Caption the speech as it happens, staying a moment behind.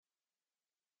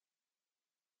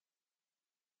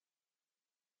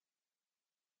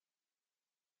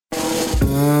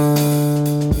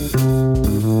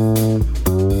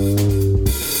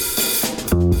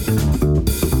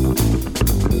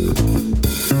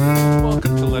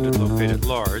Lopate at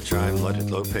Large. I'm Leonard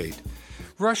Lopate.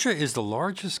 Russia is the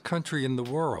largest country in the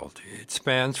world. It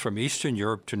spans from Eastern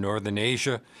Europe to Northern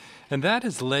Asia, and that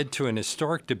has led to an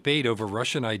historic debate over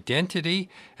Russian identity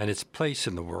and its place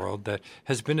in the world that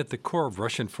has been at the core of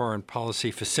Russian foreign policy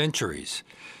for centuries.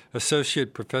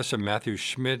 Associate Professor Matthew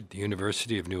Schmidt at the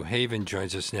University of New Haven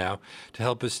joins us now to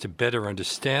help us to better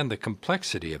understand the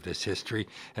complexity of this history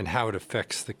and how it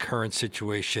affects the current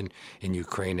situation in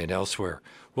Ukraine and elsewhere.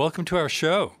 Welcome to our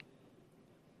show.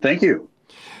 Thank you.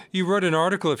 You wrote an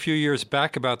article a few years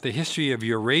back about the history of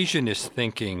Eurasianist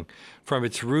thinking from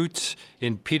its roots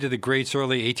in Peter the Great's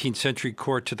early 18th century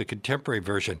court to the contemporary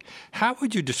version. How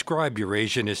would you describe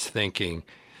Eurasianist thinking?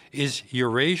 Is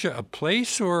Eurasia a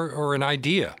place or an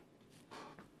idea?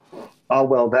 Oh,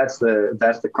 well, that's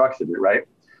the crux of it, right?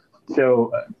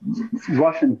 So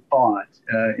Russian thought,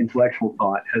 intellectual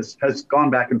thought, has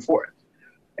gone back and forth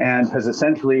and has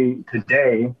essentially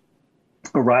today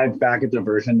arrived back at the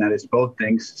version that is both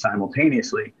things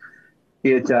simultaneously.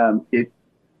 It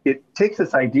takes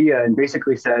this idea and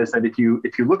basically says that if you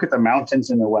look at the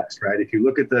mountains in the West, right? If you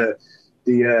look at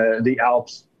the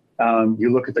Alps,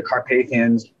 you look at the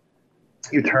Carpathians,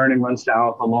 you turn and run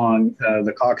south along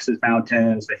the Caucasus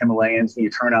Mountains, the Himalayas, and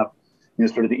you turn up,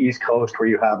 sort of the East Coast where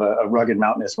you have a rugged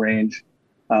mountainous range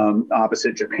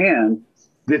opposite Japan.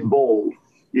 This bowl,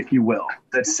 if you will,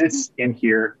 that sits in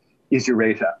here is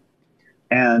Eurasia.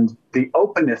 And the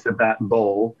openness of that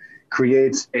bowl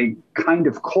creates a kind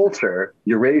of culture,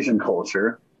 Eurasian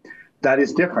culture, that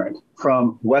is different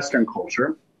from Western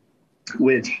culture,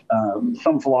 which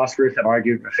some philosophers have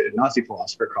argued, Nazi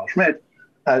philosopher Carl Schmitt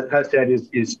has said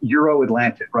is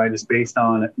Euro-Atlantic, right? Is based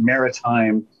on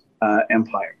maritime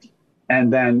empires.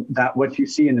 And then that what you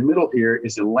see in the middle here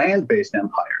is a land-based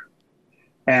empire.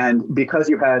 And because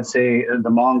you had, say, the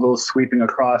Mongols sweeping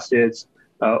across it,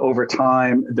 over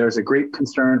time, there's a great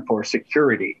concern for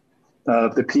security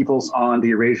of the peoples on the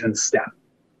Eurasian steppe.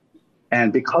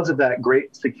 And because of that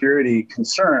great security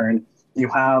concern, you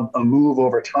have a move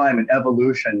over time, an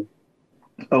evolution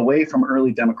away from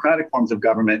early democratic forms of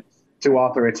government to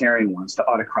authoritarian ones, to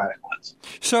autocratic ones.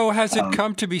 So has it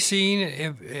come to be seen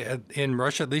in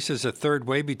Russia, at least as a third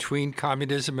way between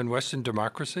communism and Western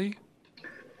democracy?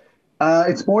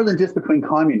 It's more than just between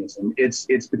communism. It's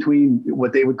between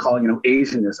what they would call,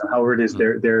 Asianism, however it is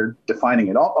they're defining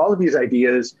it. All of these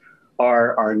ideas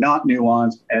are not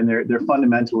nuanced, and they're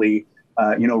fundamentally,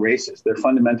 racist. They're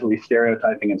fundamentally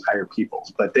stereotyping entire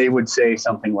peoples. But they would say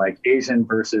something like Asian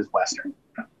versus Western.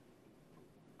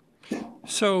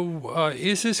 So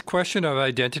is this question of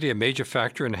identity a major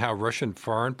factor in how Russian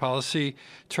foreign policy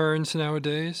turns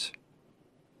nowadays?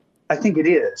 I think it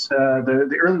is.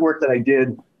 The early work that I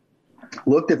did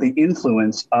looked at the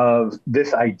influence of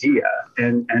this idea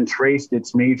and traced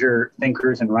its major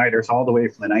thinkers and writers all the way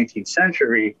from the 19th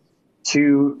century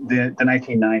to the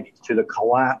 1990s, to the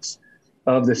collapse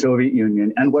of the Soviet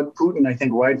Union, and what Putin, I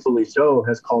think rightfully so,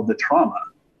 has called the trauma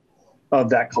of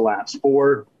that collapse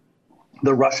for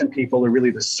the Russian people, or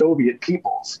really the Soviet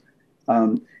peoples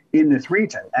in this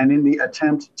region. And in the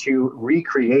attempt to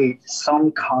recreate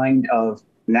some kind of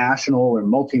national or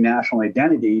multinational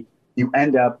identity, you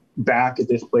end up back at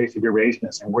this place of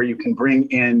Eurasianism, where you can bring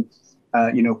in,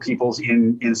 peoples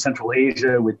in Central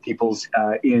Asia, with peoples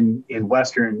in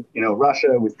Western,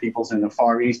 Russia, with peoples in the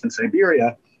Far East and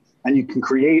Siberia, and you can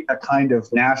create a kind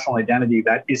of national identity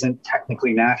that isn't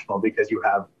technically national because you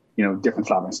have, different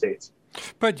sovereign states.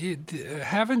 But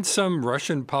haven't some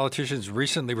Russian politicians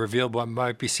recently revealed what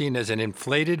might be seen as an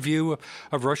inflated view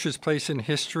of Russia's place in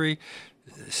history,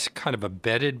 kind of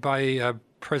abetted by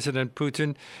President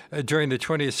Putin? During the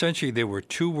 20th century, there were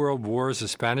 2 world wars, the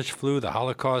Spanish flu, the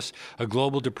Holocaust, a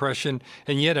global depression,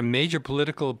 and yet a major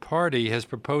political party has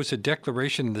proposed a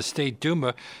declaration in the State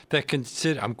Duma that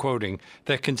I'm quoting,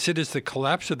 that considers the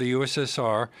collapse of the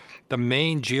USSR the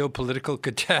main geopolitical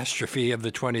catastrophe of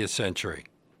the 20th century.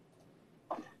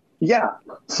 Yeah.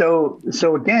 So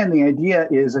again, the idea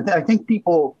is, I think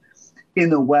people in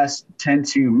the West tend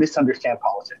to misunderstand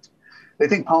politics. They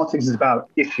think politics is about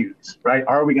issues, right?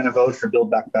 Are we going to vote for Build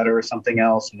Back Better or something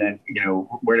else? And then,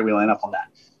 where do we land up on that?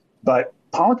 But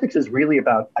politics is really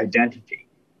about identity.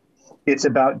 It's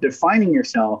about defining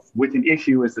yourself with an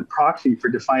issue as the proxy for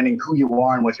defining who you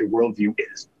are and what your worldview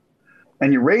is.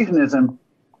 And Eurasianism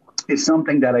is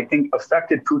something that I think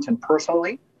affected Putin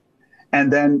personally,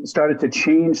 and then started to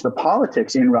change the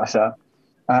politics in Russia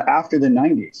after the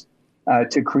 90s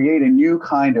to create a new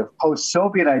kind of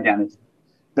post-Soviet identity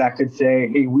that could say,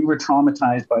 hey, we were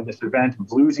traumatized by this event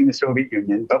of losing the Soviet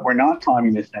Union, but we're not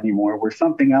communist anymore. We're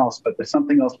something else, but the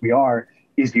something else we are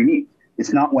is unique.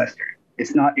 It's not Western.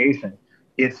 It's not Asian.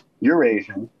 It's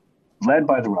Eurasian. led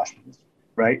by the Russians,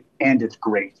 right? And it's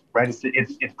great, right?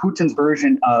 It's Putin's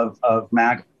version of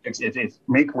MAGA. It's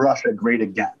make Russia great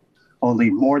again, only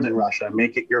more than Russia,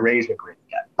 make it Eurasia great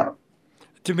again.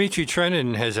 Dmitry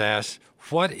Trenin has asked,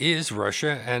 what is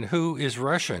Russia and who is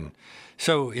Russian?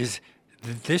 So is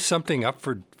this something up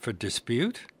for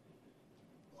dispute?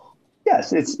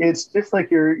 Yes, it's just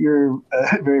like your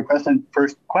very present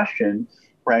first question,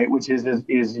 right? Which is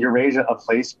Eurasia a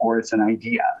place or it's an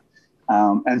idea?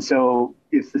 And so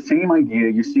it's the same idea.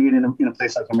 You see it in a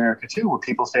place like America too, where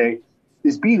people say,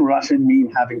 does being Russian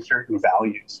mean having certain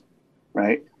values,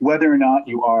 right? Whether or not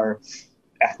you are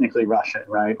ethnically Russian,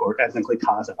 right, or ethnically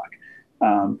Kazakh.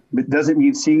 But does it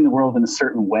mean seeing the world in a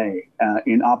certain way,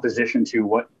 in opposition to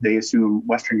what they assume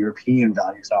Western European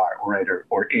values are, right,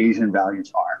 or Asian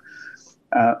values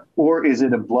are? Or is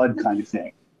it a blood kind of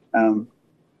thing?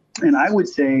 And I would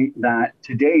say that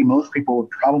today, most people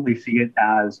would probably see it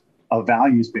as a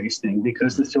values-based thing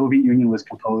because the Soviet Union was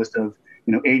composed of,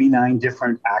 89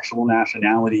 different actual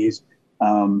nationalities,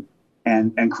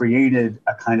 and created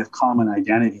a kind of common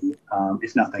identity,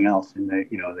 if nothing else, in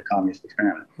the communist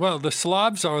experiment. Well, the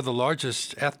Slavs are the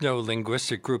largest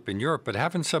ethno-linguistic group in Europe, but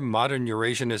haven't some modern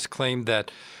Eurasianists claimed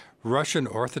that Russian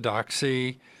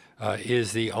Orthodoxy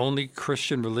is the only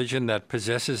Christian religion that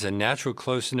possesses a natural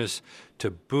closeness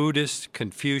to Buddhist,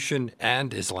 Confucian,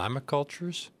 and Islamic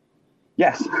cultures?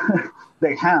 Yes,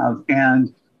 they have.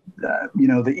 And,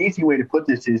 the easy way to put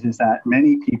this is that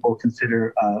many people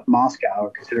consider Moscow or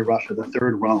consider Russia the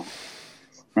third Rome,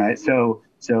 right? So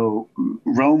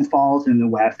Rome falls in the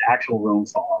West, actual Rome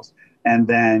falls, and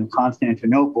then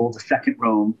Constantinople, the second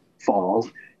Rome, falls.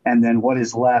 And then what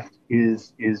is left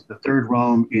is the third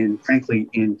Rome in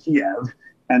Kiev,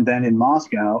 and then in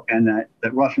Moscow, and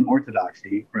that Russian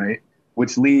Orthodoxy, right,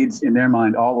 which leads in their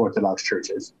mind all Orthodox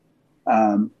churches,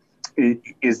 it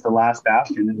is the last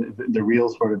bastion, the real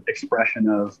sort of expression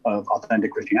of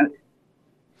authentic Christianity.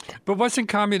 But wasn't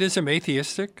communism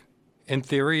atheistic, in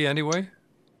theory anyway?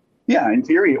 Yeah, in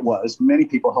theory it was. Many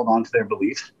people held on to their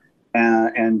beliefs.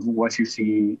 And what you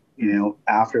see,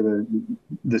 after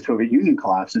the Soviet Union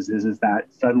collapses is that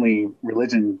suddenly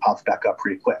religion pops back up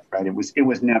pretty quick, right? It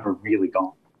was never really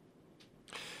gone.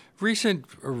 Recent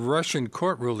Russian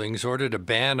court rulings ordered a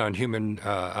ban on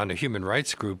a human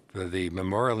rights group, the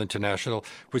Memorial International,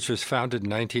 which was founded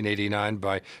in 1989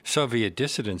 by Soviet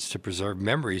dissidents to preserve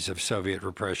memories of Soviet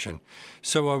repression.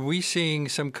 So are we seeing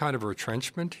some kind of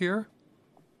retrenchment here?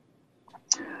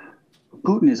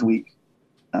 Putin is weak.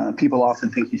 People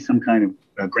often think he's some kind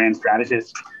of grand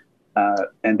strategist,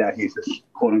 and that he's a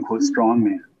quote-unquote strong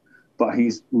man. But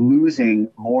he's losing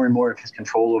more and more of his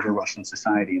control over Russian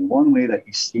society. And one way that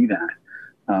you see that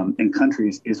in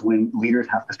countries is when leaders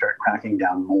have to start cracking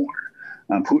down more.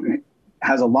 Putin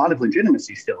has a lot of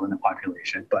legitimacy still in the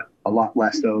population, but a lot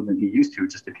less so than he used to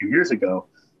just a few years ago.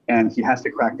 And he has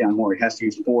to crack down more. He has to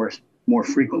use force more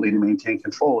frequently to maintain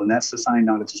control. And that's a sign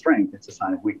not of strength, it's a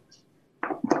sign of weakness.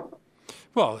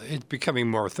 Well, it's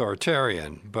becoming more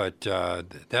authoritarian, but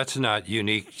that's not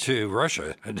unique to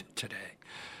Russia today.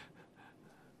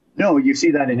 No, you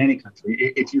see that in any country.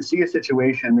 If you see a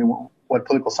situation, what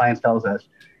political science tells us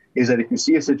is that if you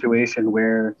see a situation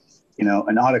where,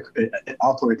 an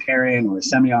authoritarian or a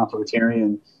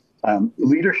semi-authoritarian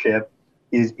leadership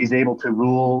is able to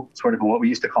rule sort of what we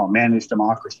used to call managed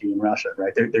democracy in Russia,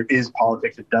 right? There is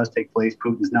politics that does take place.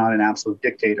 Putin's not an absolute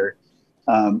dictator.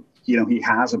 He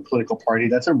has a political party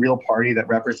that's a real party that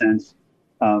represents,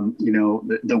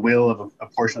 the will of a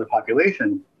portion of the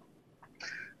population.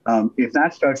 If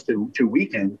that starts to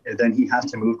weaken, then he has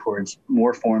to move towards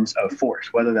more forms of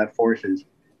force, whether that force is,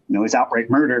 is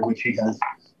outright murder, which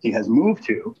he has moved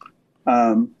to,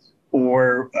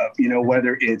 or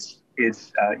whether it's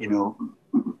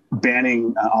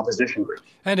banning opposition groups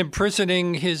and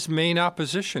imprisoning his main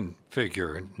opposition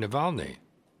figure, Navalny.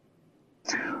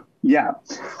 Yeah,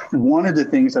 one of the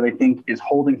things that I think is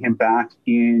holding him back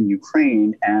in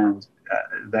Ukraine, and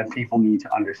that people need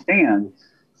to understand,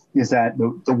 is that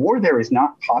the war there is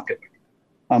not popular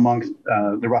amongst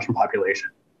the Russian population.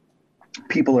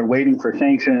 People are waiting for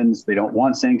sanctions. They don't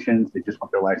want sanctions. They just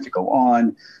want their life to go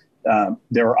on.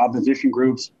 There are opposition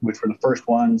groups, which were the first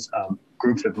ones,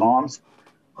 groups of moms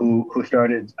who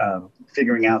started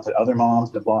figuring out that other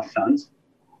moms had lost sons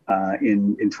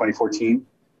in 2014,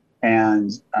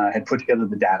 and had put together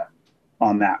the data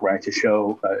on that, right, to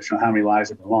show how many lives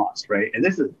have been lost, right? And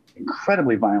this is an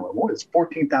incredibly violent war. It's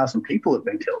 14,000 people have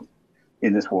been killed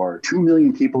in this war. 2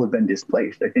 million people have been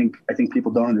displaced. I think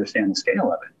people don't understand the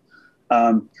scale of it.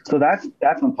 So that's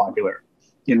unpopular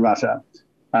in Russia.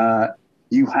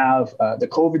 You have the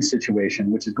COVID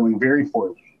situation, which is going very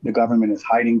poorly. The government is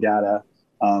hiding data.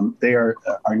 They are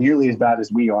nearly as bad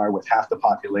as we are with half the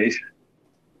population.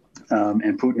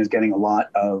 And Putin is getting a lot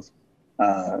of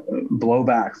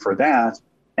blowback for that.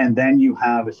 And then you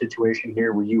have a situation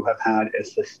here where you have had a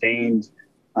sustained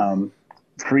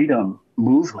freedom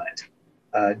movement,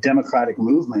 democratic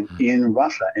movement in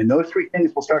Russia. And those three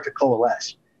things will start to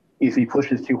coalesce if he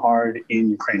pushes too hard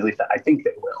in Ukraine. At least I think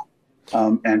they will,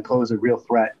 and pose a real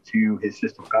threat to his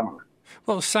system of government.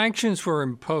 Well, sanctions were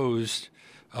imposed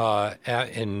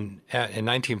in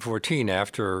 1914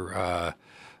 after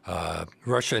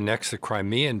Russia annexed the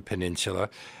Crimean Peninsula.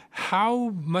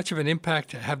 How much of an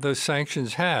impact have those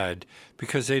sanctions had?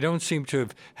 Because they don't seem to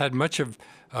have had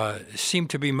seem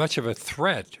to be much of a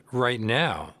threat right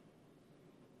now.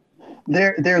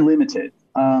 They're limited.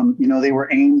 They were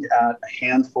aimed at a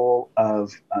handful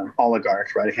of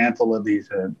oligarchs, right? A handful of these,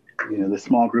 the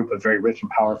small group of very rich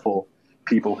and powerful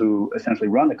people who essentially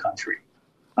run the country.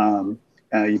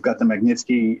 You've got the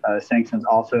Magnitsky sanctions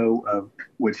also,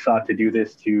 which sought to do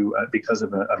this because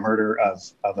of a murder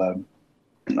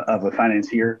of a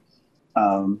financier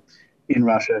in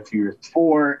Russia a few years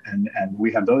before, and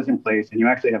we have those in place. And you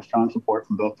actually have strong support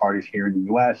from both parties here in the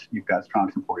U.S. You've got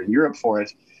strong support in Europe for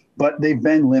it, but they've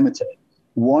been limited.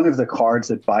 One of the cards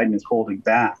that Biden is holding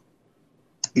back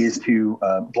is to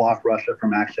block Russia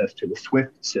from access to the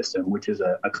SWIFT system, which is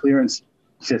a clearance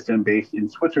system based in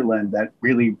Switzerland that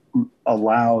really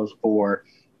allows for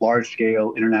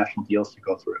large-scale international deals to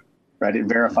go through. Right, it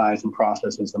verifies and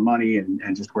processes the money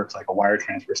and just works like a wire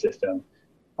transfer system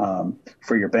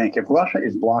for your bank. If Russia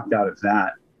is blocked out of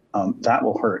that, that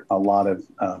will hurt a lot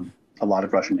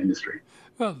of Russian industry.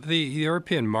 Well, the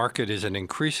European market is an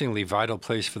increasingly vital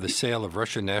place for the sale of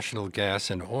Russian national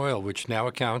gas and oil, which now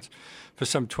accounts for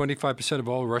some 25% of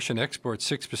all Russian exports,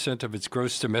 6% of its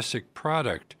gross domestic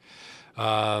product.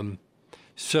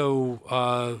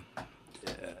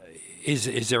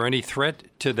 Is there any threat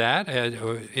to that?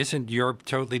 Or isn't Europe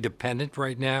totally dependent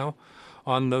right now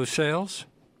on those sales?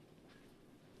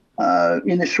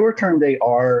 In the short term, they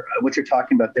are. What you're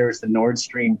talking about there is the Nord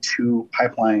Stream 2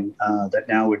 pipeline that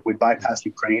now would bypass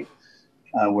Ukraine,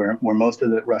 where most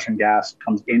of the Russian gas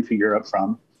comes into Europe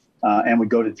from, and would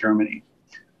go to Germany.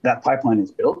 That pipeline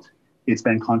is built. It's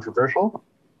been controversial.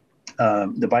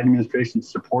 The Biden administration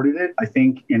supported it, I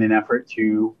think, in an effort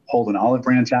to hold an olive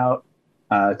branch out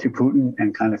to Putin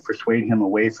and kind of persuade him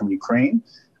away from Ukraine.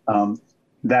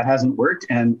 That hasn't worked.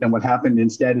 And what happened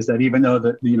instead is that even though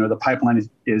the pipeline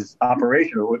is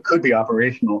operational, or it could be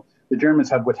operational, the Germans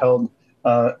have withheld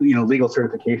legal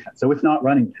certification. So it's not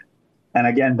running yet. And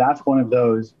again, that's one of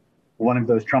those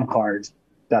trump cards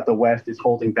that the West is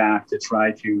holding back to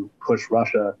try to push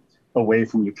Russia away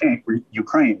from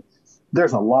Ukraine.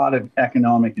 There's a lot of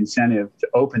economic incentive to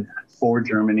open that for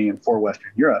Germany and for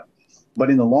Western Europe. But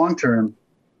in the long term,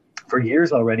 for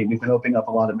years already, we've been opening up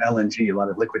a lot of LNG, a lot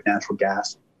of liquid natural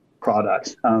gas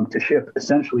products to ship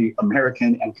essentially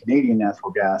American and Canadian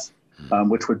natural gas,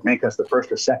 which would make us the first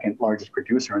or second largest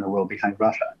producer in the world behind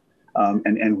Russia.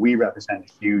 And we represent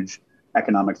a huge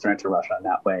economic threat to Russia in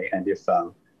that way. And if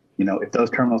those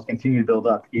terminals continue to build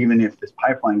up, even if this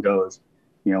pipeline goes,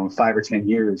 in 5 or 10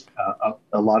 years,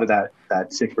 a lot of that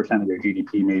 6% of their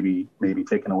GDP may be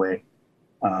taken away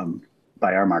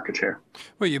by our market share.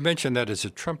 Well, you mentioned that as a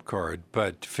trump card,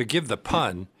 but forgive the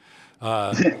pun.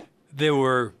 We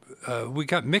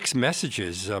got mixed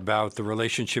messages about the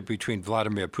relationship between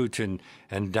Vladimir Putin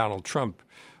and Donald Trump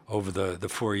over the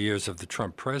 4 years of the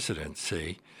Trump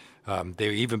presidency. There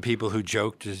are even people who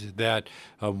joked that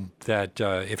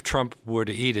if Trump were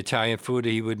to eat Italian food,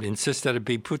 he would insist that it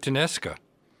be Putinesca.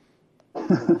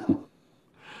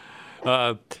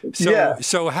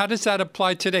 So how does that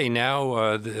apply today?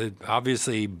 Now,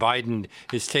 obviously, Biden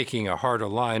is taking a harder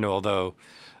line, although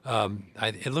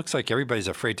it looks like everybody's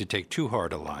afraid to take too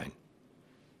hard a line.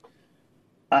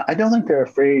 I don't think they're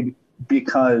afraid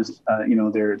because,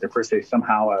 they're per se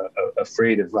somehow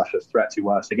afraid of Russia's threat to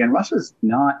us. Again, Russia's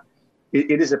not.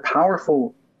 It is a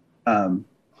powerful.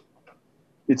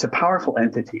 It's a powerful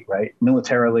entity, right?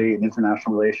 Militarily and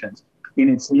international relations in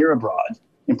its near abroad,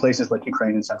 in places like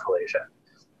Ukraine and Central Asia,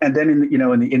 and then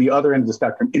in the other end of the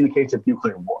spectrum, in the case of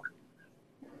nuclear war.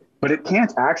 But it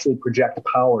can't actually project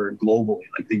power globally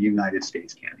like the United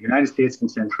States can. The United States can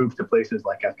send troops to places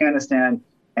like Afghanistan,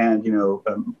 and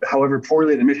however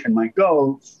poorly the mission might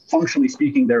go, functionally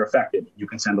speaking, they're effective. You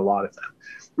can send a lot of them.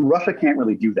 Russia can't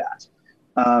really do that,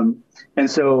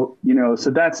 and so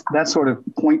that's sort of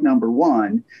point number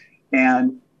one.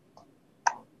 And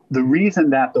the reason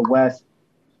that the West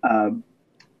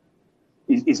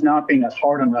is not being as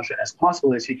hard on Russia as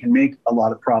possible as he can make a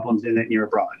lot of problems in it near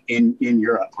abroad, in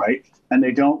Europe, right? And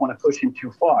they don't want to push him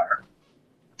too far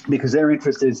because their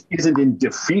interest isn't in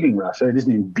defeating Russia. It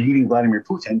isn't in beating Vladimir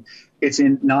Putin. It's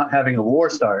in not having a war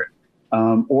start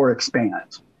or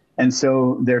expand. And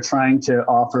so they're trying to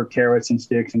offer carrots and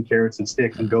sticks and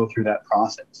go through that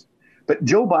process. But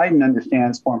Joe Biden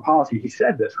understands foreign policy. He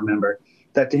said this, remember,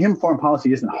 that to him, foreign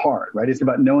policy isn't hard, right? It's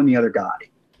about knowing the other guy.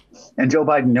 And Joe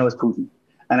Biden knows Putin.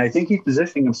 And I think he's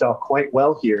positioning himself quite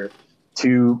well here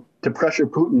to pressure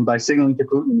Putin by signaling to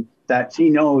Putin that he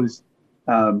knows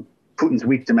Putin's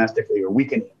weak domestically or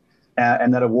weakening,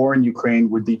 and that a war in Ukraine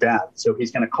would be bad. So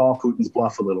he's going to call Putin's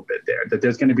bluff a little bit there, that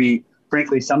there's going to be,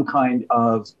 frankly, some kind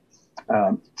of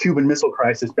Cuban Missile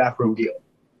Crisis backroom deal.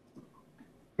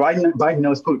 Biden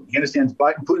knows Putin. He understands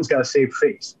Putin's got to save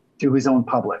face to his own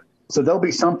public. So there'll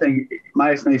be something,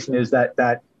 my explanation is that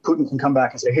Putin can come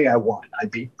back and say, hey, I won. I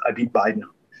beat Biden.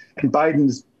 And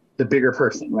Biden's the bigger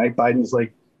person, right? Biden's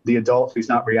like the adult who's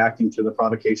not reacting to the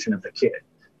provocation of the kid.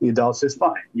 The adult says,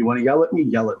 fine, you want to yell at me?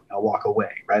 Yell at me. I'll walk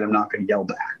away, right? I'm not going to yell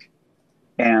back.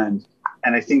 And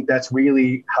I think that's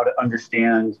really how to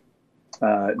understand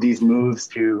these moves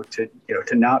to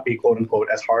not be, quote unquote,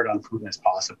 as hard on Putin as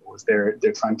possible, as they're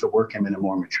trying to work him in a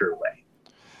more mature way.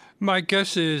 My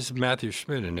guess is Matthew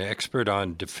Schmidt, an expert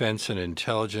on defense and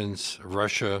intelligence,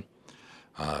 Russia,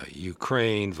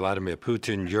 Ukraine, Vladimir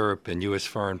Putin, Europe, and U.S.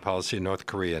 foreign policy, North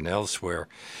Korea, and elsewhere.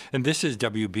 And this is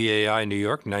WBAI New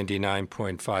York,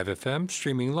 99.5 FM,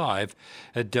 streaming live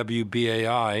at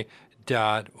WBAI.org.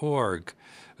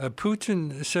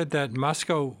 Putin said that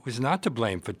Moscow was not to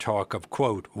blame for talk of,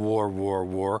 quote,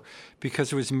 war,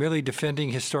 because it was merely defending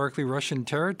historically Russian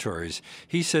territories.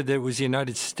 He said that it was the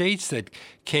United States that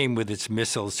came with its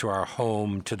missiles to our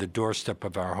home, to the doorstep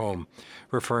of our home,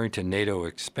 referring to NATO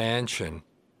expansion.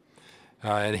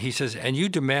 And he says, and you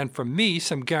demand from me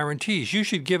some guarantees. You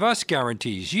should give us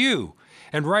guarantees, you,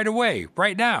 and right away,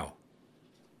 right now.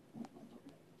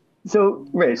 So,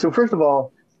 Ray, first of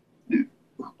all,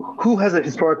 who has a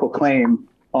historical claim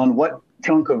on what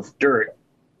chunk of dirt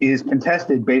is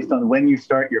contested based on when you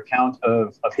start your count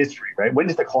of history, right? When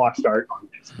does the clock start on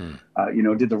this?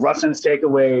 Did the Russians take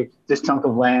away this chunk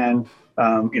of land,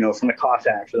 from the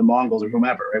Cossacks or the Mongols or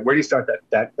whomever, right? Where do you start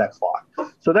that clock?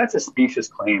 So that's a specious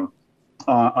claim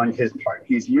on his part.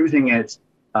 He's using it,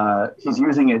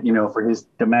 for his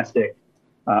domestic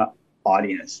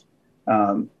audience.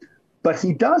 But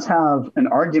he does have an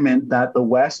argument that the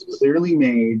West clearly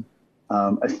made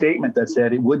a statement that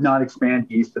said it would not expand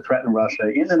east to threaten Russia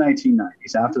in the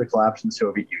 1990s after the collapse of the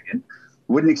Soviet Union,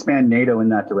 wouldn't expand NATO in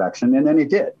that direction, and then it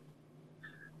did.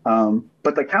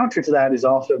 But the counter to that is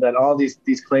also that all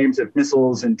these claims of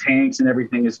missiles and tanks and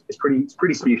everything is pretty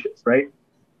specious, right?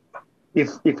 If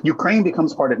Ukraine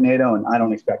becomes part of NATO, and I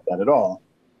don't expect that at all,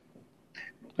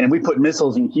 and we put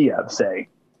missiles in Kiev, say,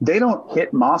 they don't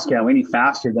hit Moscow any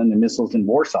faster than the missiles in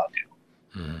Warsaw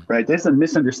do, right? There's a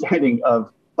misunderstanding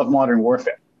of modern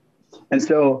warfare. And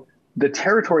so the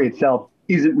territory itself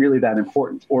isn't really that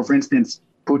important. Or for instance,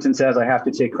 Putin says, I have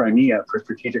to take Crimea for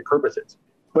strategic purposes.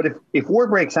 But if war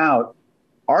breaks out,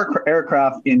 our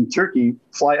aircraft in Turkey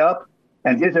fly up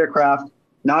and his aircraft,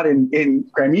 not in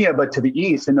Crimea, but to the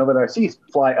east in Novorossiysk,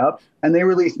 fly up and they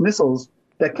release missiles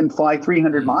that can fly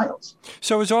 300 miles.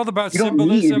 So it's all about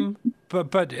symbolism,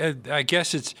 but I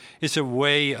guess it's a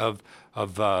way of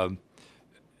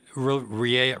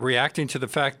reacting to the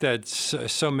fact that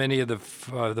so many of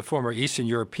the former Eastern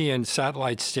European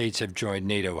satellite states have joined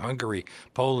NATO: Hungary,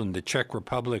 Poland, the Czech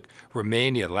Republic,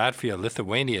 Romania, Latvia,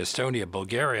 Lithuania, Estonia,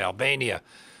 Bulgaria, Albania.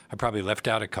 I probably left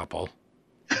out a couple.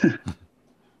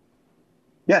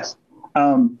 Yes.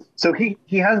 So he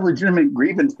has a legitimate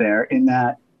grievance there in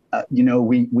that,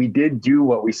 we did do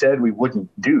what we said we wouldn't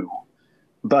do,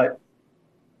 but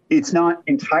it's not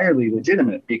entirely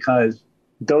legitimate because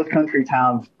those countries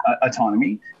have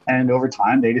autonomy. And over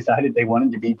time, they decided they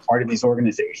wanted to be part of these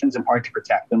organizations, in part to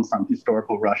protect them from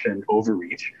historical Russian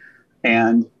overreach.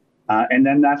 And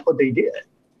then that's what they did.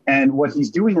 And what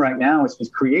he's doing right now is he's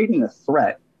creating a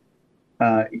threat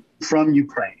from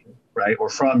Ukraine, right, or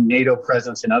from NATO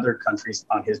presence in other countries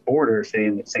on his border, say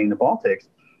in the Baltics,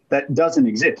 that doesn't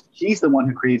exist. He's the one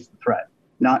who creates the threat,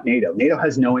 not NATO. NATO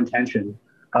has no intention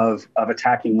of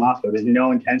attacking Moscow. There's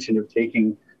no intention of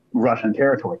taking Russian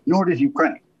territory, nor does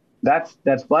Ukraine. That's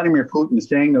Vladimir Putin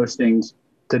saying those things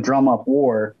to drum up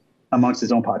war amongst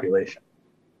his own population.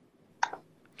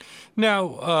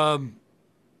 Now,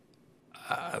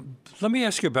 let me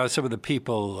ask you about some of the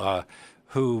people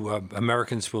who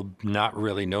Americans will not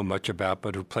really know much about,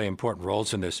 but who play important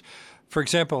roles in this. For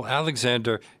example,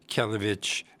 Alexander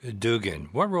Kelevich Dugin.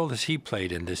 What role has he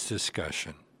played in this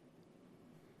discussion?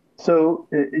 So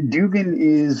Dugin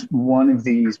is one of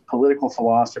these political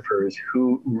philosophers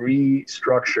who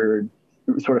restructured,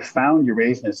 sort of found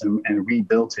Eurasianism and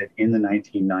rebuilt it in the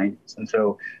 1990s. And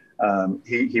so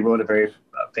he wrote a very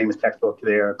famous textbook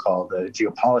there called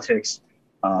Geopolitics,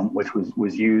 which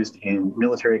was used in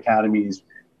military academies,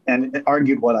 and it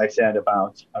argued what I said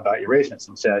about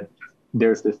Eurasianism. Said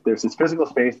there's this physical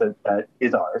space that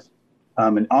is ours,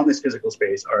 and on this physical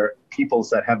space are peoples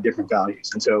that have different values.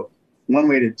 And so one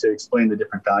way to explain the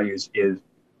different values is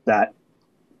that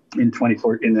in the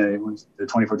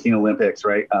 2014 Olympics,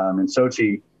 right, in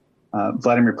Sochi,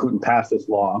 Vladimir Putin passed this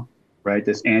law, right,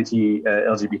 this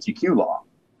anti-LGBTQ law,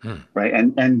 right,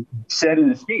 and said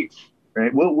in a speech,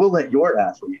 right, we'll let your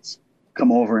athletes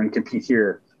come over and compete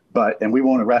here, and we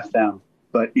won't arrest them.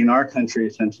 But in our country,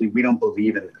 essentially, we don't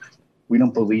believe in it. We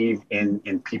don't believe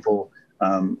in people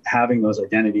having those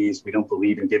identities. We don't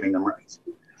believe in giving them rights.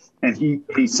 And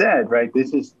he said, right,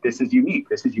 this is unique.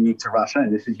 This is unique to Russia,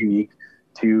 and this is unique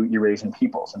to Eurasian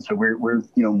peoples. And so we're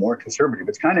more conservative.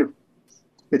 It's kind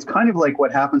of like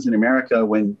what happens in America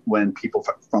when people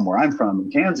from where I'm from, in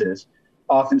Kansas,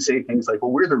 often say things like,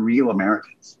 well, we're the real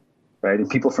Americans, right? And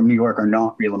people from New York are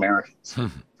not real Americans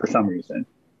for some reason.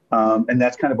 And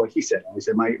that's kind of what he said. He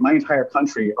said, my entire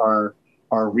country are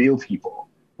real people.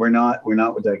 We're not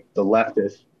with the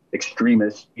leftist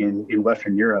extremists in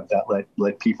Western Europe that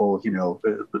let people,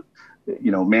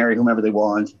 marry whomever they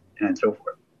want and so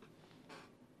forth.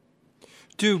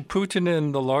 Do Putin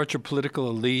and the larger political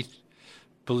elite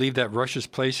believe that Russia's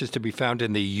place is to be found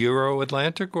in the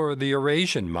Euro-Atlantic or the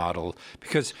Eurasian model?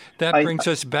 Because that brings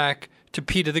us back to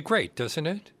Peter the Great, doesn't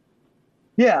it?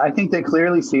 Yeah, I think they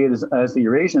clearly see it as the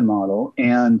Eurasian model.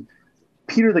 And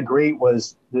Peter the Great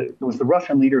was the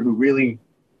Russian leader who really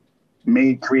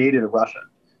created a Russia.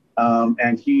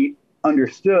 And he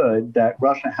understood that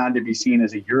Russia had to be seen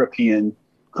as a European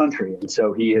country. And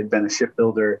so he had been a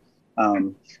shipbuilder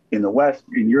in the West,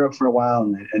 in Europe for a while,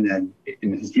 and then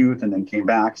in his youth, and then came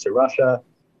back to Russia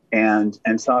and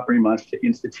sought very much to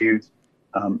institute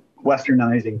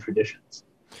Westernizing traditions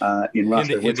in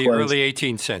Russia. In the early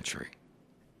 18th century.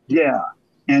 Yeah.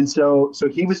 And so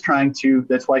he was trying to,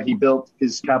 that's why he built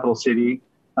his capital city,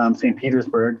 St.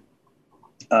 Petersburg,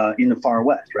 in the far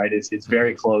west, right? It's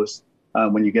very close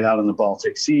when you get out on the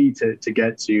Baltic Sea to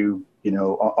get to,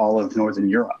 all of Northern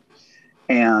Europe.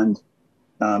 And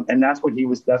that's what he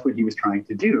was trying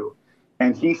to do.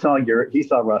 And he saw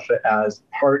Russia as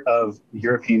part of the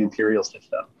European imperial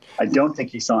system. I don't think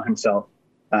he saw himself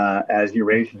as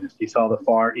Eurasianist. He saw the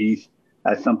Far East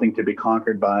as something to be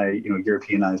conquered by,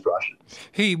 Europeanized Russians.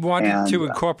 He wanted to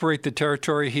incorporate the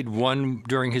territory he'd won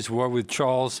during his war with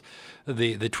Charles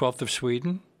the 12th of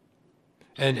Sweden,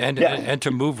 and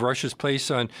to move Russia's place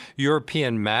on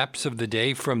European maps of the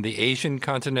day from the Asian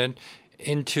continent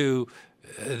into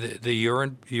the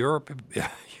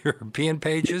European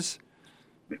pages.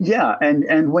 Yeah,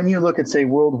 and when you look at, say,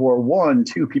 World War I,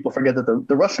 too, people forget that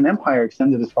the Russian Empire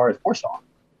extended as far as Warsaw.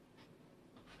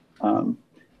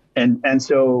 And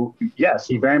so, yes,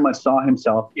 he very much saw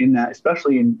himself in that,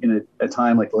 especially in a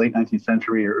time like the late 19th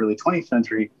century or early 20th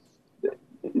century.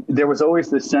 There was always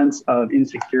this sense of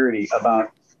insecurity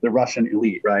about the Russian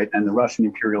elite, right, and the Russian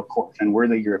imperial court, and were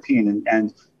they European?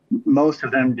 And most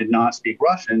of them did not speak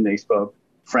Russian; they spoke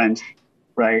French,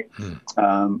 right,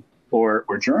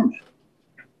 or German.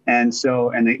 And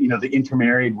so, they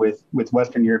intermarried with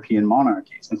Western European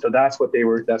monarchies, and so that's what they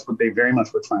very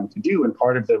much were trying to do. And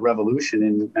part of the revolution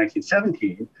in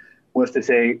 1917 was to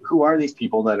say, who are these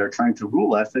people that are trying to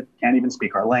rule us that can't even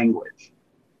speak our language?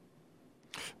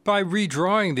 By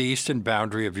redrawing the eastern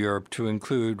boundary of Europe to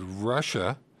include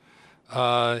Russia,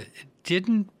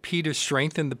 didn't Peter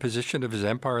strengthen the position of his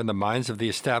empire in the minds of the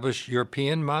established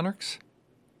European monarchs?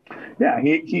 Yeah,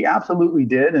 he absolutely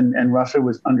did, and Russia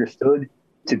was understood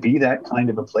to be that kind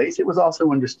of a place. It was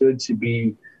also understood to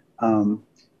be,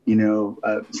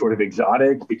 sort of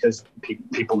exotic, because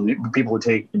people would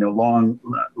take long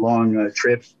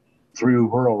trips through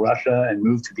rural Russia and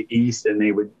move to the east, and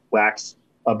they would wax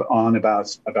on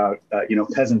about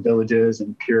peasant villages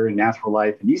and pure and natural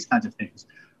life and these kinds of things,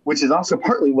 which is also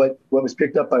partly what was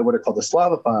picked up by what are called the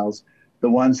Slavophiles, the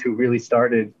ones who really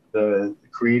started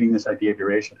creating this idea of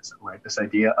Eurasianism, right? This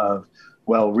idea of,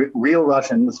 real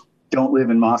Russians don't live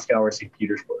in Moscow or St.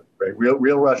 Petersburg, right?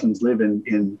 Real Russians live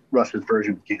in Russia's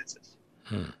version of Kansas.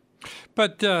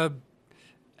 But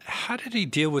how did he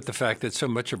deal with the fact that so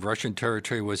much of Russian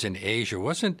territory was in Asia?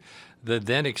 Wasn't the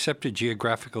then accepted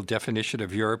geographical definition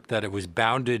of Europe that it was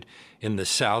bounded in the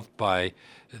south by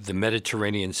the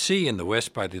Mediterranean Sea, in the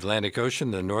west by the Atlantic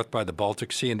Ocean, the north by the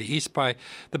Baltic Sea, and the east by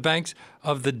the banks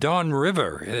of the Don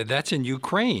River. That's in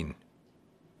Ukraine.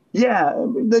 Yeah,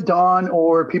 the Don,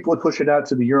 or people would push it out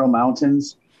to the Ural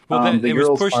Mountains. Well, then it was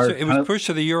pushed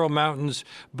to the Ural Mountains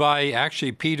by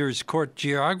actually Peter's court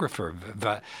geographer,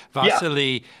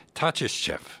 Vasily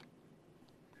Tatishchev.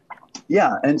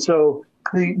 Yeah, and so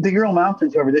the Ural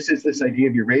Mountains, however, this is this idea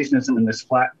of Eurasianism in this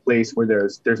flat place where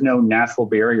there's no natural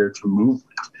barrier to movement.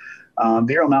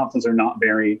 The Ural Mountains are not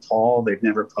very tall. They've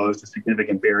never posed a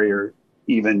significant barrier,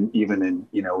 even in,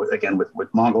 again,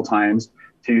 with Mongol times,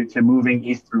 to moving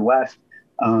east through west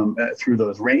through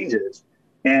those ranges.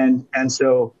 And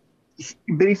so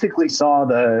basically saw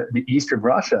the east of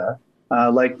Russia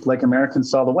like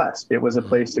Americans saw the West. It was a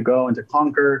place to go and to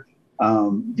conquer.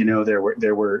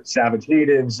 There were savage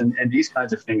natives and these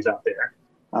kinds of things out there.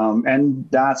 And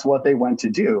that's what they went to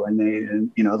do. And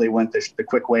they went the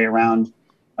quick way around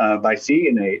by sea,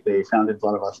 and they founded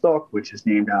Vladivostok, which is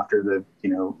named after the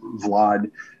Vlad,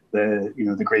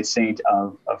 the great saint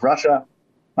of Russia.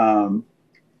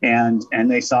 And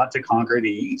they sought to conquer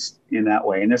the East in that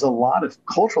way. And there's a lot of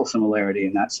cultural similarity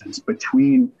in that sense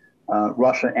between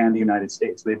Russia and the United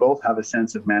States. They both have a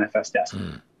sense of manifest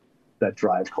destiny that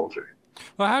drives culture.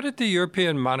 Well, how did the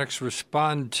European monarchs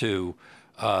respond to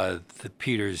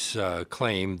Peter's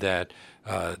claim that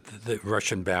the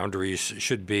Russian boundaries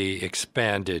should be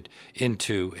expanded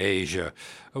into Asia?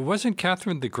 Wasn't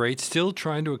Catherine the Great still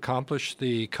trying to accomplish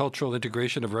the cultural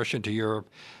integration of Russia into Europe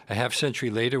a half century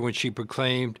later when she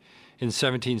proclaimed in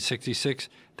 1766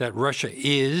 that Russia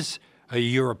is a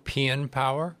European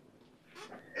power?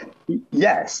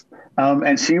 Yes.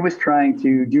 And she was trying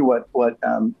to do what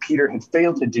Peter had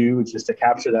failed to do, which is to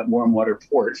capture that warm water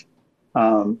port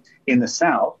in the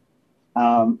south.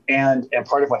 And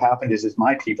part of what happened is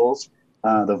my peoples,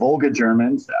 the Volga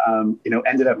Germans,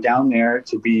 ended up down there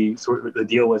to be sort of, the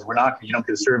deal was you don't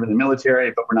get to serve in the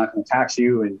military, but we're not going to tax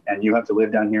you, and you have to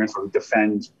live down here and sort of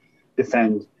defend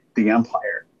the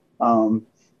empire.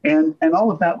 And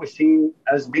all of that was seen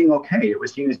as being okay. It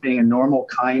was seen as being a normal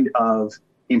kind of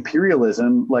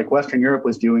imperialism, like Western Europe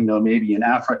was doing, though maybe in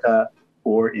Africa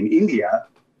or in India.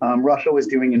 Russia was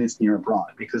doing in its near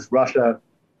abroad, because Russia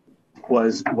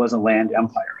was a land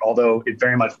empire, although it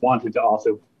very much wanted to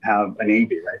also have a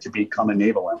navy, right, to become a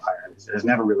naval empire. It has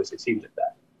never really succeeded at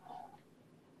that.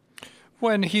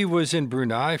 When he was in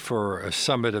Brunei for a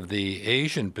summit of the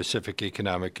Asian Pacific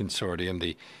Economic Consortium,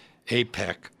 the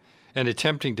APEC, and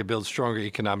attempting to build stronger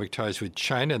economic ties with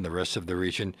China and the rest of the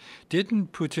region,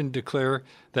 didn't Putin declare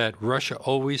that Russia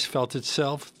always felt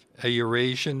itself a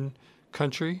Eurasian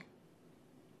country?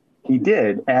 He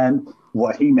did. And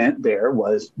what he meant there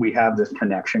was we have this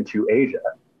connection to Asia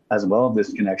as well as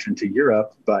this connection to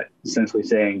Europe, but essentially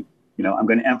saying, I'm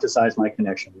going to emphasize my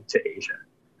connection to Asia.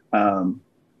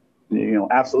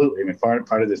 Absolutely. I mean,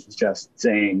 part of this was just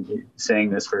saying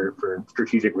this for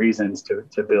strategic reasons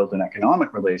to build an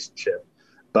economic relationship.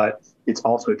 But it's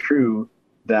also true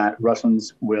that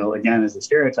Russians will, again, as a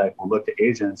stereotype, will look to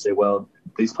Asia and say, well,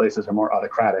 these places are more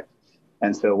autocratic.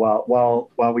 And so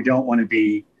while we don't want to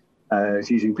be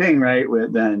Xi Jinping, right,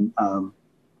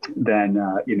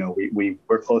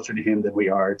 we're closer to him than we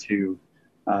are to,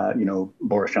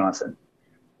 Boris Johnson.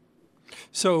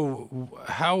 So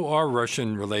how are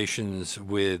Russian relations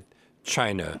with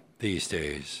China these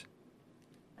days?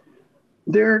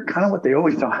 They're kind of what they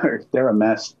always are. They're a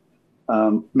mess.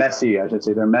 Messy, I should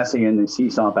say. They're messy, and they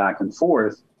seesaw back and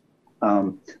forth.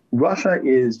 Russia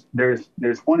is, there's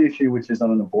one issue, which is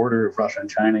on the border of Russia and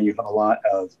China. You have a lot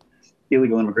of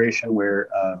illegal immigration where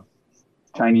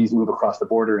Chinese move across the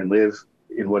border and live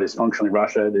in what is functionally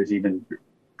Russia. There's even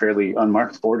fairly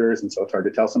unmarked borders, and so it's hard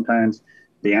to tell sometimes.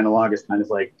 The analog is kind of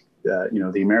like,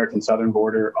 the American southern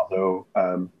border, although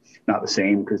not the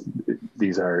same, because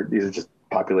these are just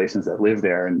populations that live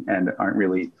there and aren't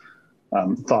really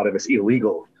thought of as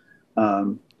illegal.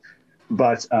 So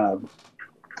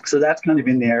that's kind of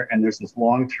in there, and there's this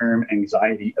long-term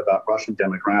anxiety about Russian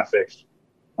demographics.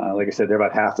 Like I said, they're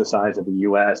about half the size of the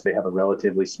U.S. They have a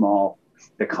relatively small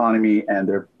economy, and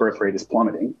their birth rate is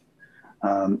plummeting.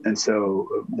 And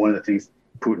so one of the things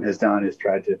Putin has done is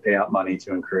tried to pay out money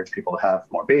to encourage people to have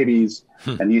more babies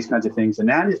and these kinds of things. And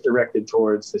that is directed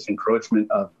towards this encroachment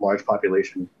of large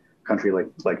population country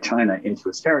like China into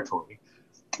its territory.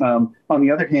 On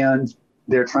the other hand,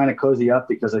 they're trying to cozy up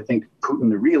because I think Putin,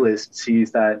 the realist,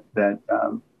 sees that the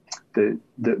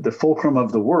fulcrum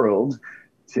of the world,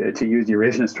 to use the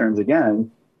Eurasianist terms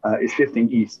again, is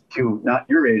shifting east to not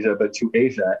Eurasia, but to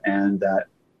Asia. And that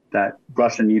that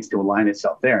Russia needs to align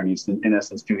itself there, needs to, in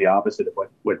essence, do the opposite of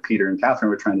what Peter and Catherine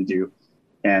were trying to do,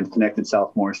 and connect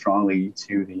itself more strongly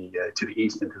to the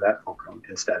east and to that fulcrum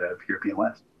instead of European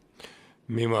West.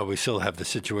 Meanwhile, we still have the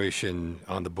situation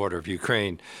on the border of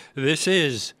Ukraine. This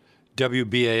is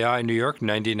WBAI New York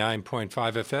 99.5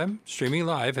 FM, streaming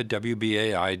live at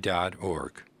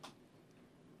WBAI.org.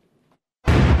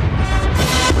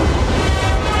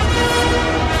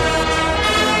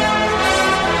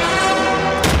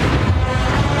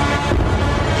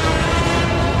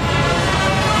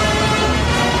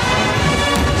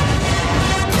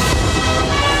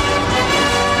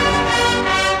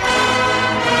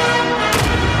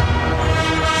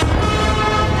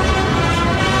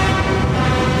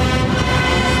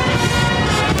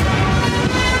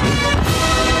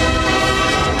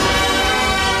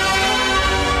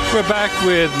 We're back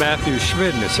with Matthew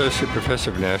Schmidt, an associate professor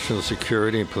of national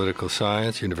security and political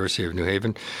science, University of New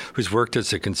Haven, who's worked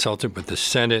as a consultant with the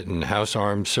Senate and House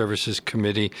Armed Services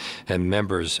Committee and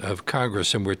members of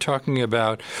Congress. And we're talking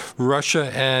about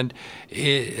Russia and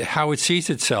how it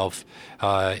sees itself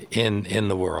in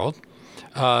the world.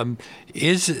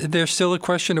 Is there still a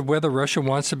question of whether Russia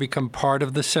wants to become part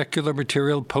of the secular,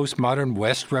 material, postmodern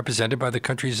West represented by the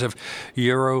countries of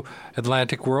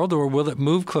Euro-Atlantic world, or will it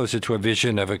move closer to a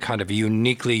vision of a kind of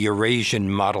uniquely Eurasian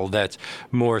model that's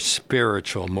more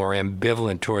spiritual, more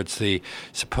ambivalent towards the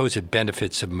supposed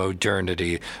benefits of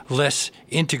modernity, less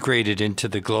integrated into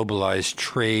the globalized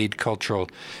trade, cultural,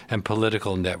 and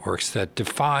political networks that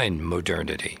define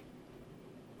modernity?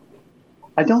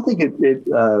 I don't think it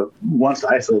wants to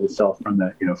isolate itself from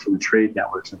the trade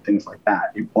networks and things like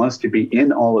that. It wants to be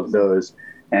in all of those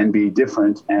and be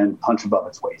different and punch above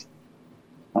its weight.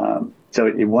 So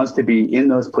it wants to be in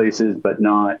those places, but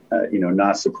not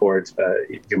support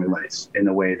human rights in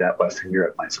the way that Western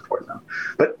Europe might support them.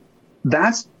 But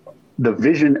that's the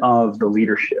vision of the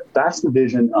leadership. That's the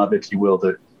vision of, if you will,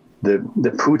 the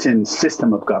Putin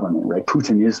system of government, right?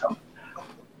 Putinism.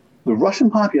 The Russian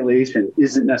population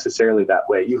isn't necessarily that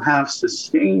way. You have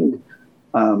sustained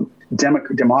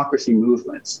democracy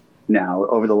movements now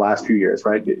over the last few years,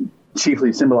 right?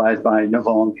 Chiefly symbolized by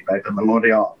Navalny, right? The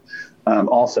Memorial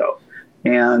also.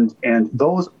 And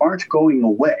those aren't going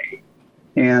away.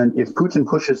 And if Putin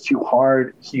pushes too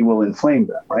hard, he will inflame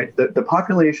them, right? The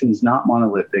population is not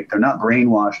monolithic. They're not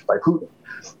brainwashed by Putin.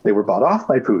 They were bought off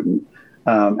by Putin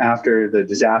after the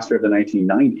disaster of the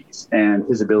 1990s and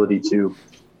his ability to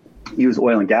use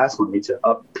oil and gas money to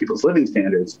up people's living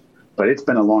standards, but it's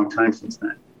been a long time since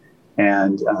then,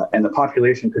 and the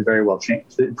population could very well change.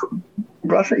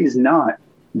 Russia is not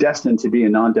destined to be a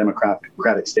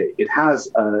non-democratic state. It has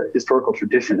a historical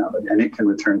tradition of it, and it can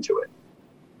return to it.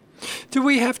 Do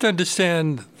we have to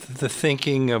understand the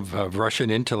thinking of Russian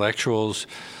intellectuals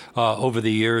over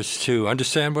the years to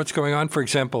understand what's going on? For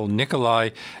example, Nikolai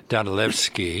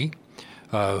Danilevsky,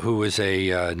 who was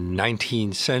a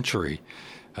 19th century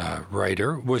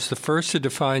writer, was the first to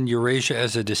define Eurasia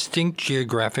as a distinct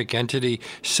geographic entity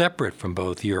separate from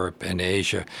both Europe and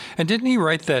Asia. And didn't he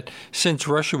write that since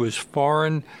Russia was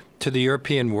foreign to the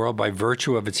European world by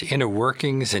virtue of its inner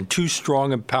workings and too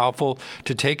strong and powerful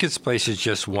to take its place as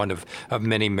just one of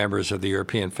many members of the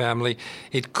European family,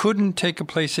 it couldn't take a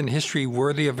place in history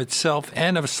worthy of itself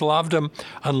and of Slavdom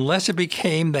unless it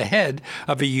became the head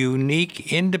of a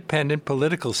unique, independent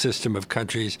political system of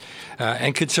countries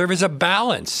and could serve as a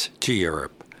balance to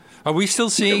Europe. Are we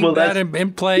still seeing that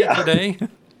in play today?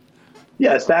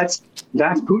 Yes, that's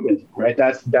Putin, right?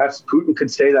 That's Putin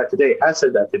could say that today, has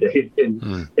said that today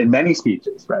in many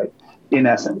speeches, right? In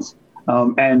essence,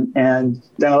 and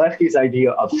Danilevsky's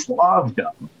idea of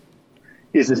Slavdom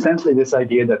is essentially this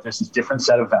idea that there's this different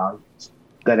set of values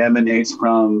that emanates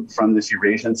from this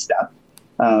Eurasian steppe,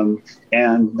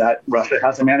 and that Russia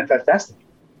has a manifest destiny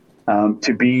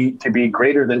to be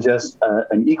greater than just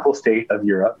an equal state of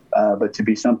Europe, but to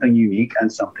be something unique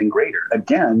and something greater.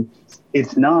 Again,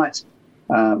 it's not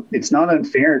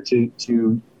unfair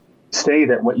to say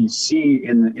that what you see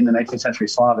in the 19th century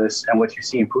Slavists and what you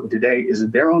see in Putin today is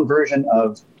their own version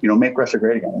of, make Russia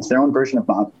great again. It's their own version of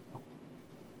modern.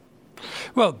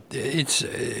 Well, it's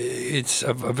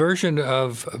a version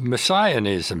of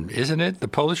messianism, isn't it? The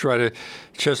Polish writer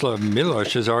Czesław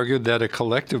Miłosz has argued that a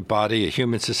collective body, a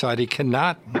human society,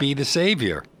 cannot be the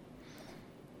savior.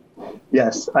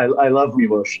 Yes, I love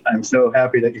Miłosz. I'm so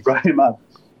happy that you brought him up.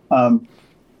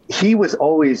 He was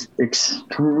always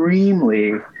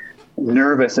extremely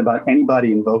nervous about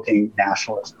anybody invoking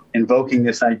nationalism, invoking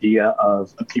this idea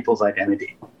of a people's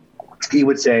identity. He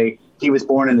would say he was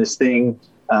born in this thing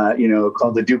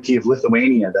called the Duchy of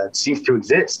Lithuania that ceased to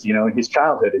exist, in his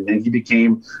childhood. And then he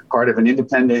became part of an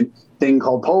independent thing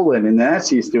called Poland, and that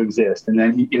ceased to exist. And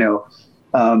then he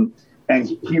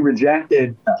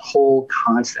rejected that whole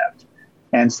concept.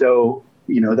 And so,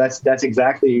 that's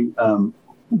exactly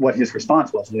what his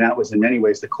response was. And that was in many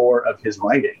ways the core of his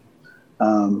writing.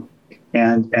 And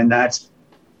that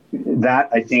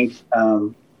I think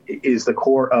is the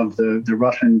core of the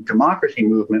Russian democracy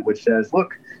movement, which says,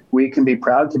 look, we can be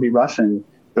proud to be Russian,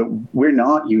 but we're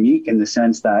not unique in the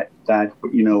sense that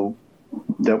we're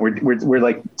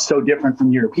like so different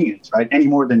from Europeans, right? Any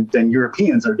more than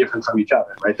Europeans are different from each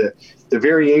other, right? The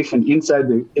variation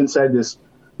inside this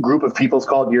group of peoples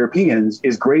called Europeans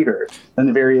is greater than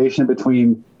the variation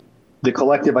between the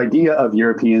collective idea of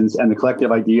Europeans and the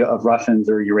collective idea of Russians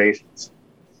or Eurasians.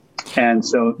 And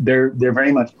so they're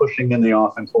very much pushing, and they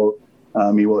often quote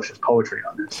Miłosz's poetry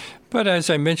on this. But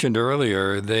as I mentioned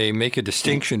earlier, they make a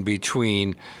distinction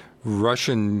between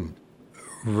Russian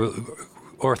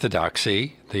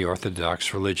orthodoxy, the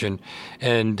Orthodox religion,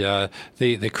 and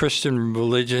the Christian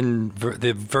religion,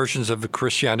 the versions of the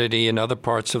Christianity in other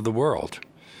parts of the world.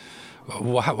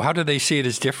 How do they see it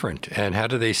as different, and how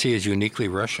do they see it as uniquely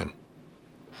Russian?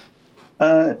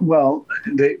 What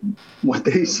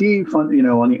they see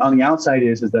on the outside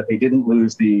is that they didn't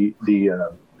lose the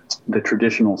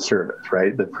traditional service,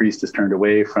 right? The priest is turned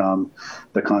away from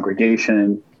the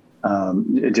congregation,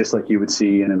 just like you would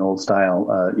see in an old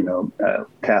style,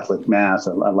 Catholic mass,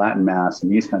 a Latin mass,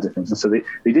 and these kinds of things. And so they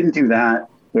didn't do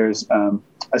that. There's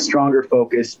a stronger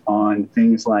focus on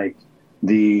things like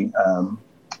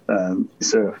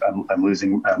so I'm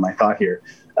losing my thought here.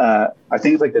 I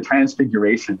think like the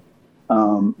Transfiguration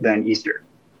than Easter.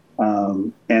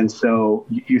 And so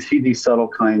you see these subtle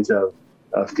kinds of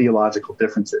theological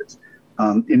differences.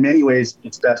 In many ways,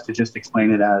 it's best to just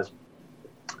explain it as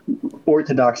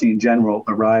Orthodoxy in general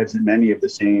arrives at many of the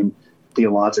same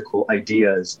theological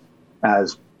ideas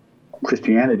as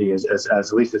Christianity, as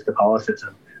at least as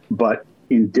Catholicism, but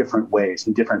in different ways,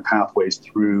 in different pathways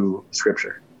through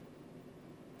Scripture.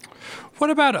 What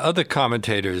about other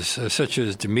commentators, such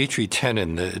as Dmitry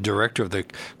Tenin, the director of the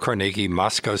Carnegie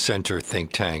Moscow Center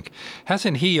think tank?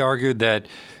 Hasn't he argued that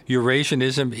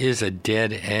Eurasianism is a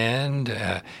dead end,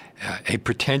 a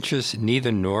pretentious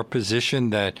neither-nor position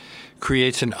that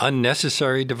creates an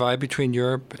unnecessary divide between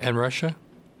Europe and Russia?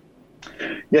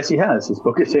 Yes, he has. His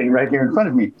book is sitting right here in front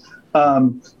of me.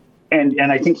 And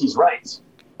I think he's right.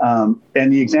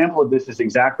 And the example of this is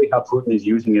exactly how Putin is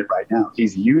using it right now.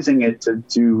 He's using it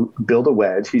to build a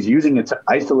wedge. He's using it to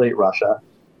isolate Russia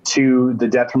to the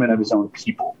detriment of his own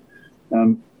people.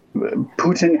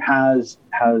 Putin has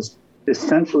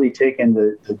essentially taken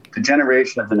the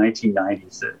generation of the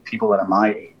 1990s, the people that are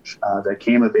my age, that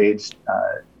came of age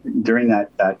during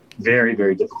that very,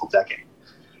 very difficult decade,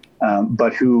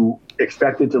 but who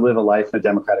expected to live a life in a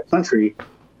democratic country,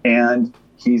 and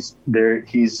he's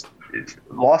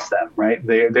lost them, right?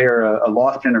 They are a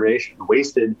lost generation, a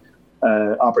wasted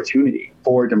opportunity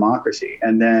for democracy.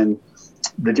 And then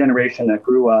the generation that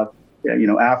grew up,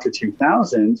 after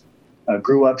 2000,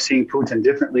 grew up seeing Putin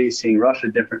differently, seeing Russia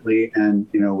differently, and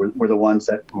were the ones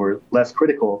that were less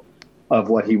critical of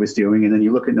what he was doing. And then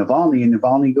you look at Navalny, and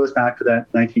Navalny goes back to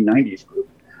that 1990s group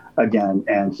again,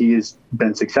 and he has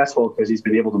been successful because he's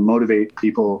been able to motivate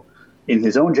people in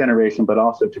his own generation, but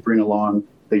also to bring along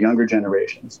the younger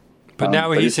generations. But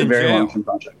now he's in jail.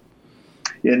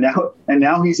 Yeah,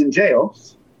 now he's in jail.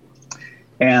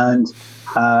 And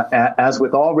as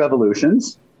with all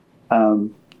revolutions,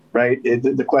 right?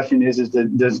 The question is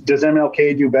does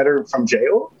MLK do better from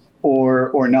jail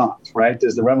or not? Right?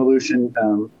 Does the revolution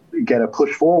get a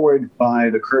push forward by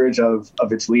the courage of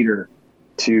its leader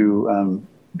to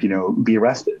be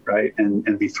arrested, right,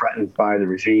 and be threatened by the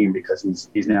regime because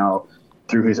he's now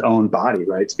through his own body,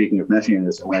 right? Speaking of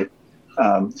messianism, right?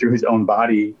 Through his own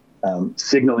body,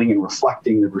 signaling and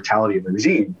reflecting the brutality of the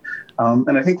regime.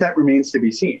 And I think that remains to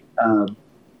be seen.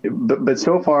 But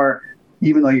so far,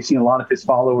 even though you've seen a lot of his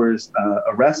followers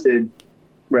arrested,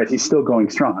 right, he's still going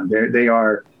strong.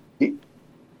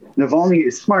 Navalny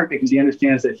is smart because he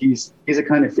understands that he's a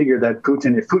kind of figure that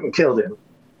if Putin killed him,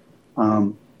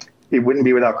 it wouldn't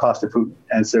be without cost to Putin.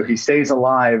 And so he stays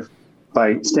alive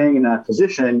by staying in that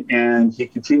position, and he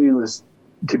continues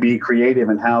to be creative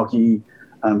in how he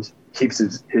keeps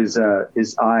his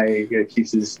eye,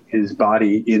 keeps his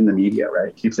body in the media,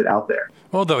 right? Keeps it out there.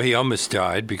 Although he almost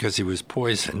died because he was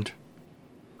poisoned.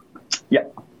 Yeah.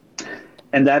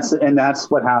 And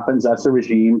that's what happens. That's a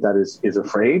regime that is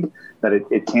afraid that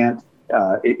it can't,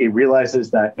 it realizes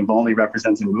that Navalny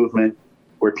represents a movement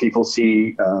where people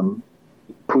see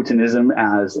Putinism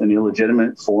as an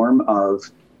illegitimate form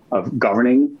of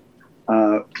governing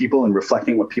people and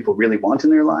reflecting what people really want in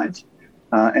their lives.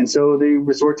 And so they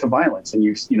resort to violence. And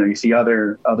you see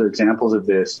other examples of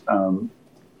this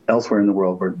elsewhere in the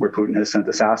world where Putin has sent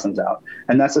assassins out.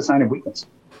 And that's a sign of weakness.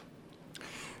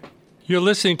 You're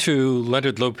listening to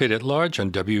Leonard Lopate at Large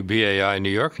on WBAI New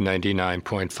York,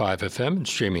 99.5 FM, and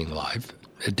streaming live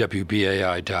at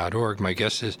WBAI.org. My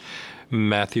guest is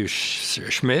Matthew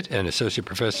Schmidt, an associate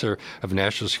professor of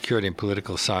national security and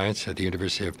political science at the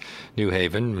University of New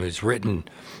Haven, who's written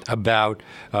about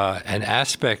an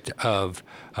aspect of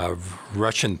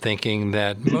Russian thinking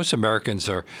that most Americans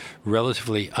are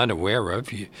relatively unaware of,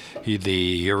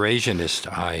 the Eurasianist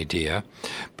idea.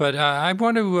 But I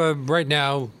want to right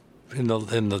now, in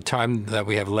the time that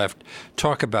we have left,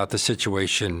 talk about the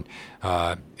situation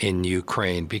in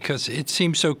Ukraine, because it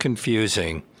seems so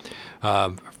confusing.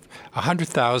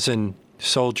 100,000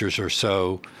 soldiers or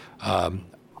so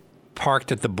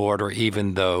parked at the border,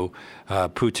 even though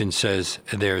Putin says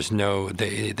there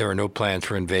are no plans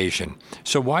for invasion.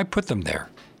 So why put them there?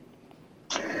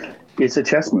 It's a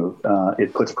chess move.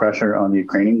 It puts pressure on the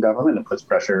Ukrainian government. It puts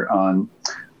pressure on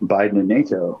Biden and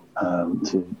NATO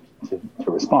to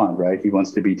respond, right? He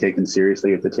wants to be taken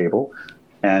seriously at the table.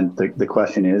 And the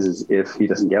question is if he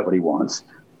doesn't get what he wants,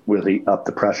 will he up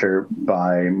the pressure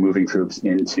by moving troops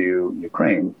into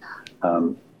Ukraine?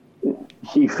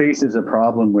 He faces a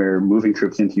problem where moving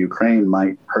troops into Ukraine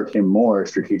might hurt him more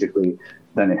strategically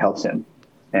than it helps him.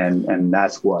 And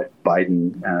that's what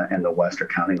Biden and the West are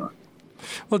counting on.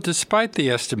 Well, despite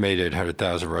the estimated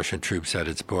 100,000 Russian troops at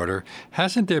its border,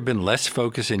 hasn't there been less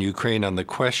focus in Ukraine on the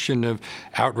question of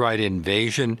outright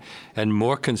invasion and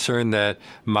more concern that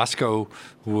Moscow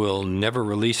will never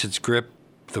release its grip,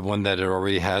 the one that it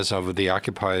already has, over the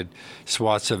occupied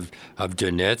swaths of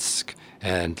Donetsk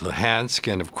and Luhansk,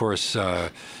 and of course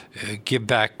give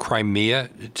back Crimea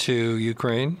to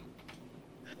Ukraine?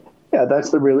 Yeah,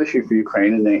 that's the real issue for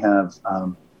Ukraine, and they have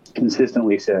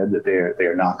consistently said that they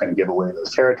are not going to give away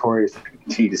those territories. They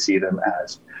continue to see them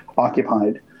as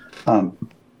occupied,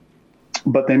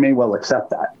 but they may well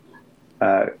accept that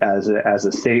as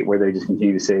a state where they just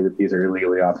continue to say that these are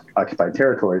illegally occupied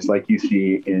territories, like you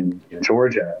see in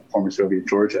Georgia, former Soviet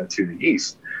Georgia, to the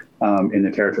east, in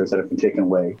the territories that have been taken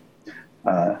away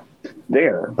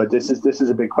there. But this is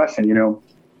a big question. You know,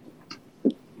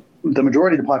 the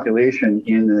majority of the population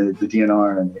in the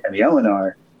DNR and the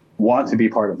LNR want to be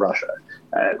part of Russia.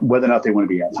 Whether or not they want to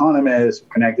be autonomous,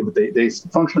 connected, but they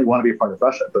functionally want to be a part of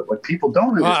Russia. But what people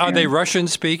don't understand... Are they Russian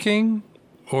speaking?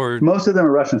 Or most of them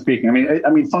are Russian speaking. I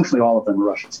mean, functionally all of them are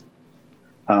Russians.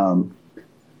 But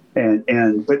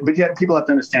yet people have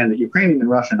to understand that Ukrainian and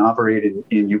Russian operate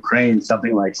in Ukraine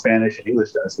something like Spanish and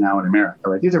English does now in America.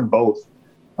 Right? These are both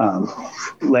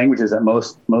languages that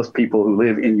most people who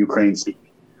live in Ukraine speak.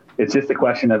 It's just a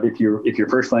question of if your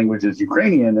first language is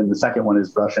Ukrainian and the second one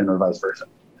is Russian, or vice versa.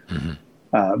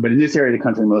 Mm-hmm. But in this area of the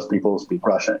country, most people speak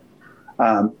Russian.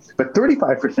 But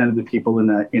 35% of the people in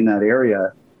that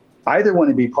area either want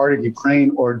to be part of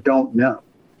Ukraine or don't know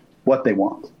what they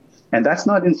want, and that's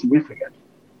not insignificant.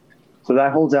 So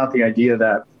that holds out the idea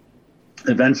that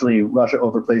eventually Russia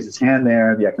overplays its hand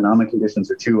there. The economic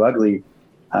conditions are too ugly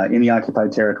in the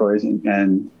occupied territories,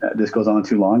 and this goes on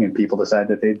too long, and people decide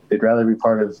that they'd rather be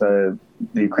part of the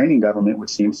Ukrainian government,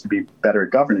 which seems to be better at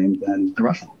governing than the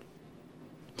Russian.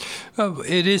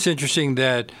 It is interesting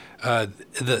that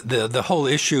the whole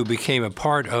issue became a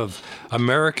part of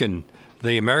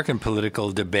the American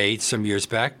political debate some years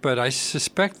back, but I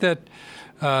suspect that,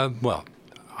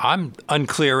 I'm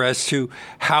unclear as to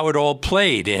how it all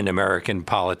played in American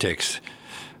politics.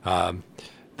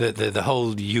 The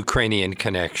whole Ukrainian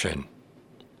connection?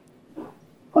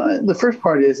 The first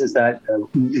part is that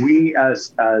we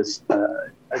as a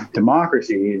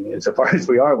democracy, insofar as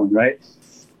we are one, right,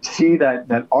 see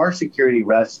that our security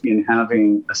rests in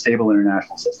having a stable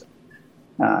international system.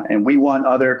 And we want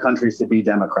other countries to be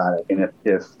democratic. And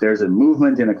if there's a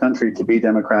movement in a country to be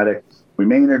democratic, we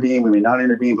may intervene, we may not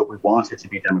intervene, but we want it to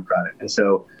be democratic. And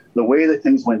so the way that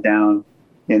things went down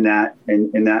in that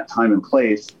time and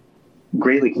place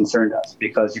greatly concerned us,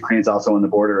 because Ukraine is also on the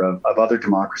border of other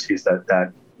democracies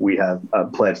that we have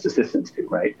pledged assistance to,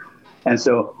 right? And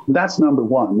so that's number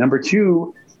one. Number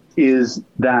two is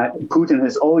that Putin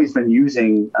has always been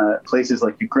using places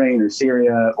like Ukraine or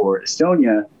Syria or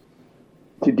Estonia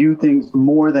to do things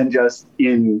more than just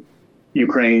in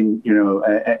Ukraine,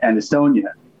 and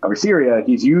Estonia or Syria.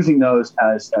 He's using those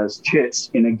as chits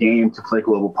in a game to play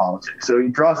global politics. So he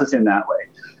draws us in that way.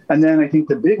 And then I think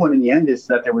the big one in the end is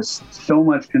that there was so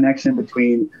much connection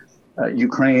between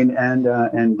Ukraine and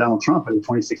Donald Trump in the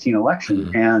 2016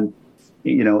 election, and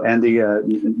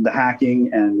the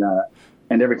hacking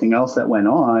and everything else that went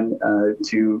on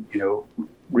to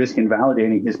risk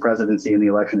invalidating his presidency in the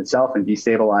election itself and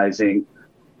destabilizing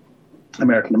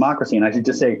American democracy. And I should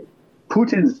just say,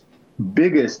 Putin's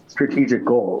biggest strategic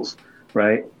goals,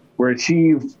 right, were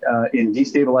achieved in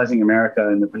destabilizing America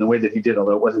in the way that he did,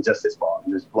 although it wasn't just his fault.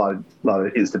 There's a lot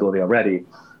of instability already.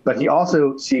 But he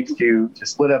also seeks to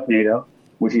split up NATO,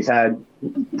 which he's had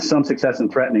some success in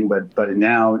threatening, but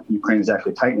now Ukraine is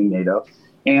actually tightening NATO,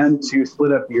 and to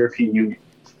split up the European Union,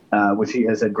 which he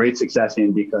has had great success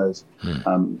in because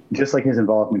just like his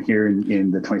involvement here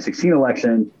in the 2016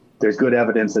 election, there's good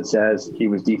evidence that says he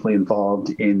was deeply involved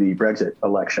in the Brexit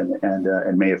election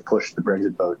and may have pushed the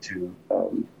Brexit vote to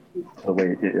the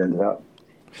way it ended up.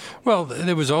 Well,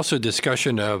 there was also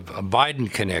discussion of a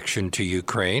Biden connection to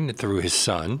Ukraine through his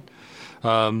son.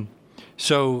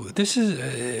 So this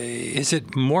is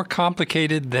it more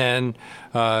complicated than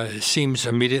seems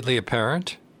immediately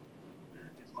apparent?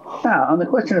 Yeah, on the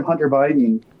question of Hunter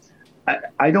Biden,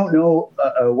 I don't know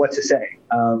what to say.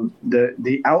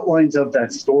 The outlines of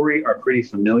that story are pretty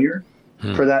familiar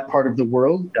for that part of the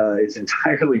world. It's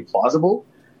entirely plausible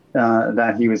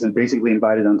that he was basically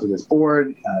invited onto this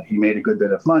board. He made a good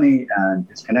bit of money, and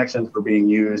his connections were being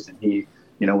used, and he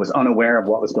was unaware of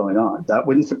what was going on. That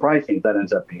wouldn't surprise me if that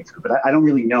ends up being true. But I don't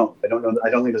really know. I don't know. I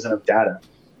don't think there's enough data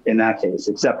in that case,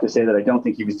 except to say that I don't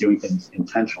think he was doing things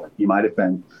intentionally. He might have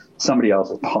been somebody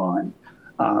else's pawn.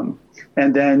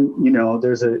 And then,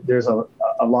 there's a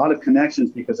lot of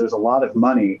connections because there's a lot of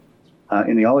money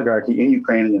in the oligarchy in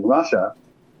Ukraine and in Russia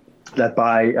that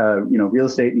buy, real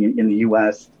estate in the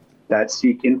U.S. that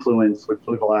seek influence with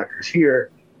political actors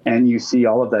here. And you see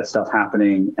all of that stuff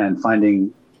happening and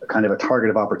finding kind of a target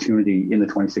of opportunity in the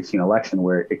 2016 election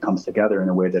where it comes together in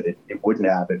a way that it wouldn't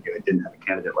have if it didn't have a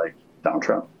candidate like Donald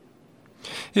Trump.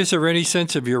 Is there any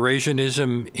sense of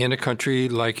Eurasianism in a country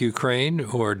like Ukraine,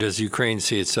 or does Ukraine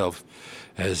see itself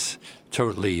as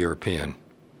totally European?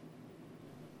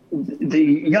 The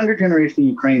younger generation in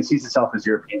Ukraine sees itself as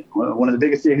European. One of the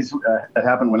biggest things that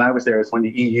happened when I was there is when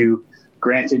the EU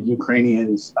granted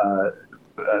Ukrainians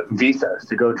visas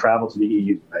to go travel to the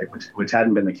EU, right? Which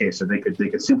hadn't been the case. So they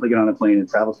could simply get on a plane and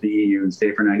travel to the EU and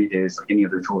stay for 90 days like any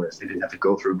other tourist. They didn't have to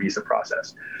go through a visa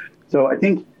process. So I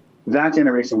think that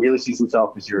generation really sees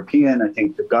itself as European. I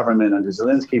think the government under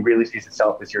Zelensky really sees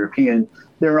itself as European.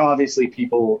 There are obviously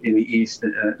people in the East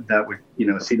that would,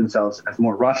 see themselves as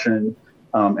more Russian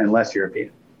and less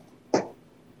European.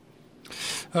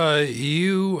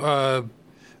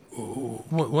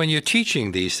 When you're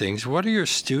teaching these things, what are your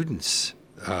students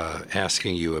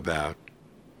asking you about?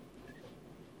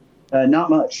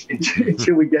 Not much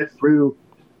until we get through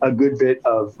a good bit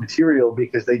of material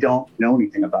because they don't know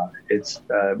anything about it. It's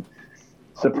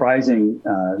surprising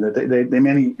that they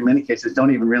in many cases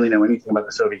don't even really know anything about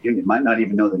the Soviet Union, might not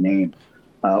even know the name,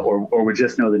 or would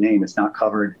just know the name. It's not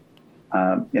covered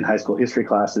in high school history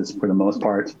classes for the most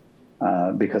part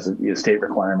because of state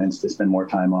requirements to spend more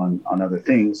time on other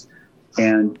things.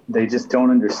 And they just don't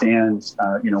understand,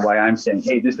 why I'm saying,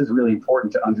 hey, this is really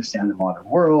important to understand the modern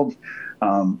world.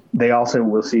 They also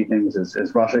will see things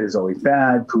as Russia is always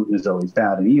bad, Putin is always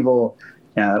bad and evil,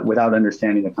 without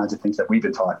understanding the kinds of things that we've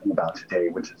been talking about today,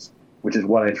 which is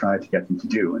what I try to get them to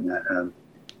do. And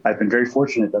I've been very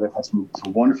fortunate that I've had some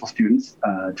wonderful students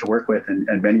to work with,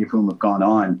 and many of whom have gone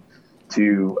on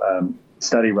to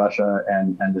study Russia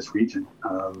and this region,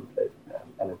 and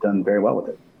have done very well with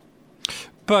it.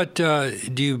 But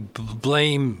do you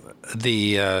blame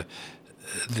the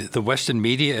Western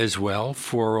media as well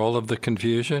for all of the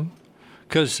confusion?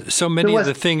 Because so many of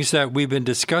the things that we've been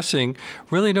discussing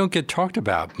really don't get talked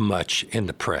about much in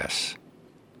the press.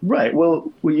 Right.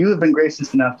 Well, you have been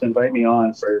gracious enough to invite me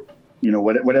on for,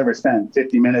 whatever it's been,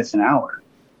 50 minutes, an hour.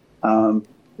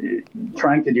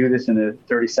 Trying to do this in a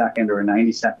 30-second or a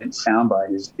 90-second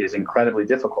soundbite is incredibly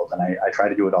difficult, and I try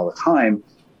to do it all the time.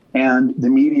 And the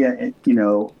media,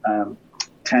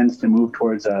 tends to move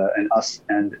towards an us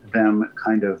and them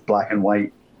kind of black and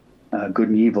white, good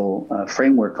and evil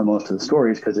framework for most of the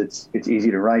stories because it's easy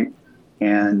to write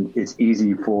and it's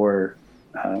easy for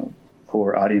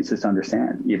audiences to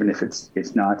understand, even if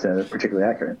it's not particularly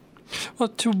accurate. Well,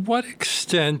 to what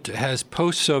extent has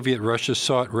post-Soviet Russia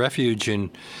sought refuge in,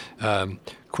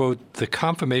 quote, the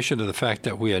confirmation of the fact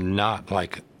that we are not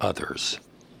like others?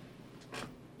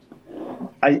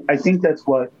 I think that's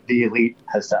what the elite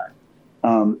has done.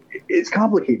 It's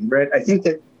complicated, right? I think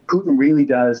that Putin really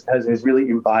has really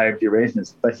imbibed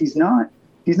Eurasianism, but he's not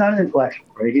an intellectual,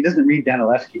 right? He doesn't read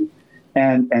Danilevsky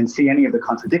and see any of the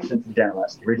contradictions in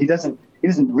Danilevsky, right?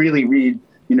 doesn't really read,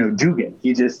 Dugin.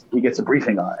 He gets a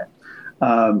briefing on it.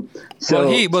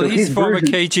 He's former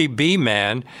KGB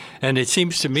man, and it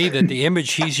seems to me that the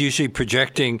image he's usually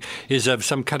projecting is of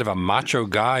some kind of a macho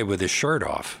guy with his shirt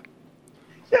off.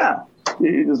 Yeah,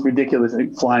 it was ridiculous,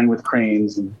 like flying with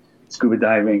cranes and scuba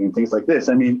diving and things like this.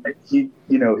 I mean,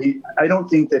 I don't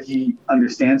think that he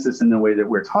understands this in the way that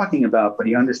we're talking about, but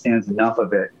he understands enough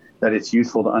of it that it's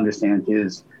useful to understand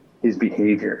his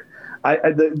behavior.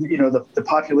 The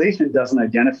population doesn't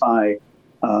identify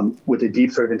with a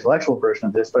deep sort of intellectual version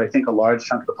of this, but I think a large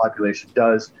chunk of the population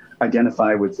does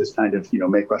identify with this kind of,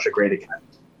 make Russia great again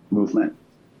movement.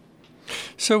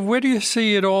 So where do you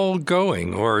see it all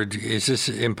going, or is this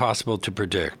impossible to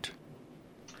predict?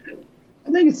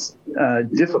 I think it's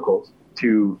difficult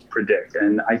to predict,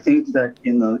 and I think that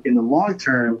in the long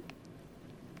term,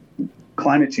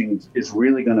 climate change is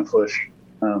really going to push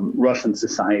Russian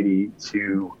society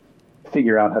to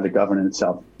figure out how to govern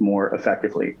itself more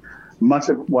effectively. Much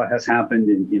of what has happened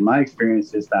in my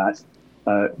experience is that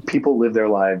people live their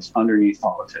lives underneath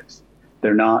politics.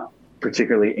 They're not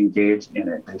particularly engaged in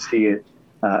it. They see it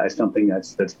as something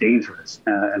that's dangerous,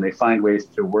 and they find ways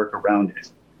to work around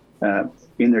it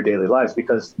in their daily lives,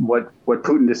 because what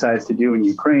Putin decides to do in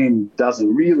Ukraine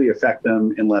doesn't really affect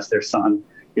them unless their son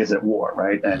is at war,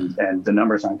 right? And the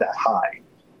numbers aren't that high.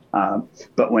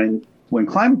 But when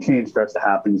climate change starts to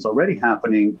happen, it's already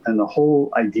happening, and the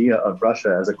whole idea of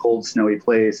Russia as a cold, snowy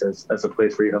place, as a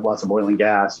place where you have lots of oil and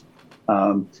gas,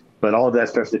 but all of that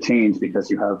starts to change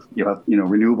because you have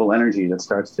renewable energy that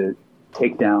starts to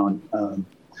take down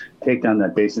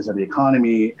that basis of the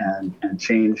economy and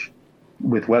change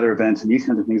with weather events and these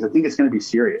kinds of things. I think it's going to be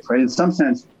serious, right? In some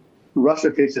sense,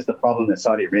 Russia faces the problem that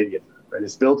Saudi Arabia did, right?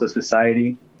 It's built a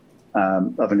society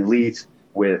of an elite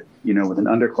with an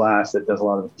underclass that does a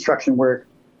lot of construction work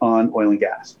on oil and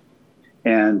gas.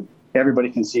 And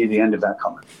everybody can see the end of that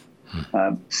coming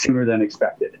sooner than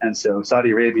expected. And so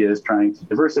Saudi Arabia is trying to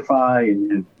diversify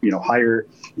and hire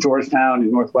Georgetown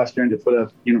and Northwestern to put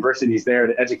up universities there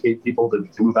to educate people to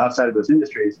move outside of those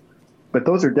industries. But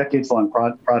those are decades-long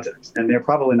projects, and they're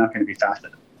probably not going to be fast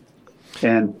enough.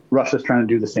 And Russia's trying to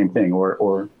do the same thing,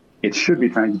 or it should be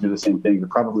trying to do the same thing. It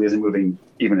probably isn't moving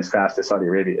even as fast as Saudi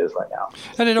Arabia is right now.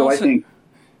 And it also,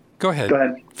 Go ahead.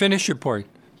 Finish your point.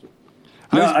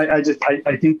 I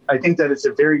think that it's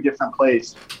a very different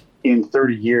place in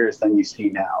 30 years than you see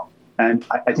now. And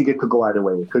I think it could go either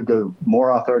way. It could go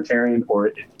more authoritarian, or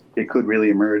it could really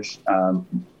emerge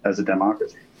as a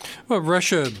democracy. Well,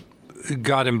 Russia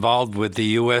got involved with the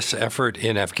U.S. effort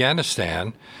in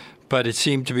Afghanistan, but it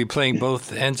seemed to be playing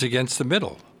both ends against the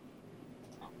middle.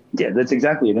 Yeah, that's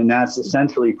exactly it. And that's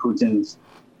essentially Putin's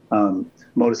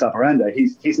modus operandi.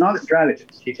 He's not a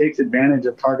strategist. He takes advantage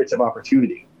of targets of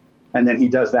opportunity, and then he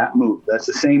does that move. That's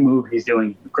the same move he's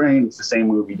doing in Ukraine. It's the same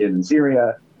move he did in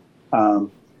Syria.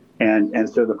 And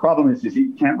so the problem is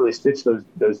you can't really stitch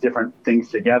those different things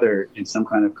together in some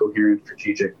kind of coherent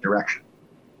strategic direction.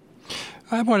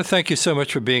 I want to thank you so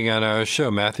much for being on our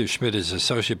show. Matthew Schmidt is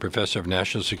Associate Professor of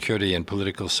National Security and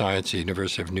Political Science at the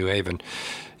University of New Haven.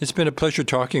 It's been a pleasure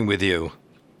talking with you.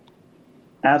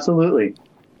 Absolutely.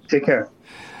 Take care.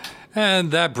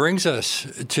 And that brings us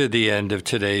to the end of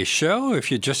today's show. If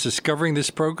you're just discovering this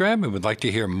program and would like to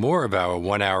hear more of our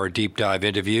one-hour deep dive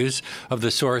interviews of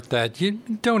the sort that you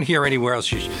don't hear anywhere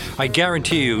else, I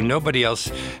guarantee you nobody else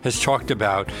has talked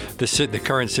about the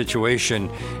current situation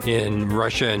in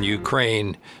Russia and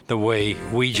Ukraine the way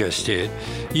we just did.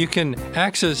 You can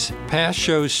access past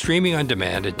shows streaming on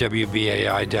demand at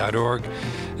WBAI.org.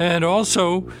 And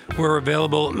also, we're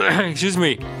available, as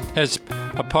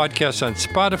a podcast on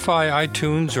Spotify,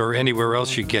 iTunes, or anywhere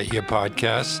else you get your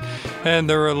podcasts. And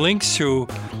there are links to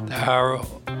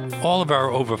all of our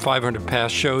over 500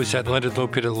 past shows at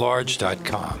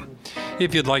leonardlopate@large.com.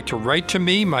 If you'd like to write to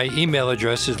me, my email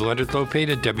address is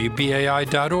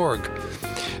leonardlopate@wbai.org.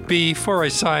 Before I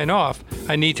sign off,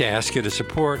 I need to ask you to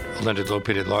support Leonard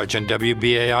Lopate at Large on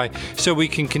WBAI so we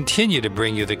can continue to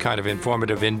bring you the kind of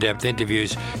informative, in-depth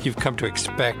interviews you've come to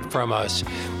expect from us.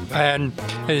 And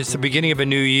it's the beginning of a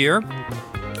new year.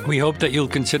 We hope that you'll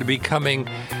consider becoming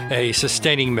a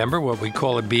sustaining member, what we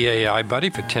call a BAI buddy,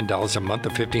 for $10 a month or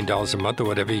 $15 a month or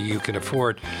whatever you can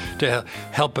afford to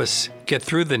help us get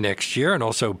through the next year and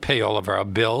also pay all of our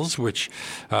bills, which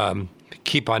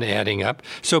keep on adding up.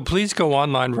 So please go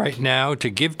online right now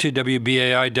to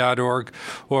give2wbai.org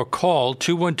or call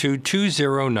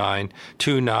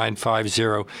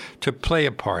 212-209-2950 to play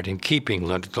a part in keeping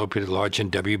Leonard Lopate at Large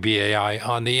and WBAI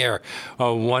on the air.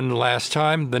 One last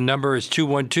time, the number is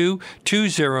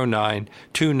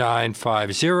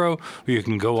 212-209-2950, or you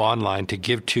can go online to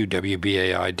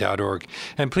give2wbai.org.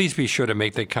 And please be sure to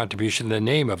make that contribution in the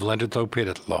name of Leonard Lopate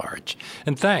at Large.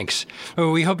 And thanks.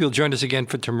 We hope you'll join us again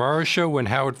for tomorrow's show when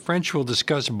Howard French will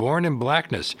discuss Born in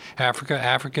Blackness, Africa,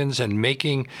 Africans, and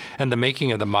the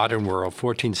making of the modern world,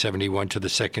 1471 to the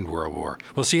Second World War.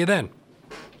 We'll see you then.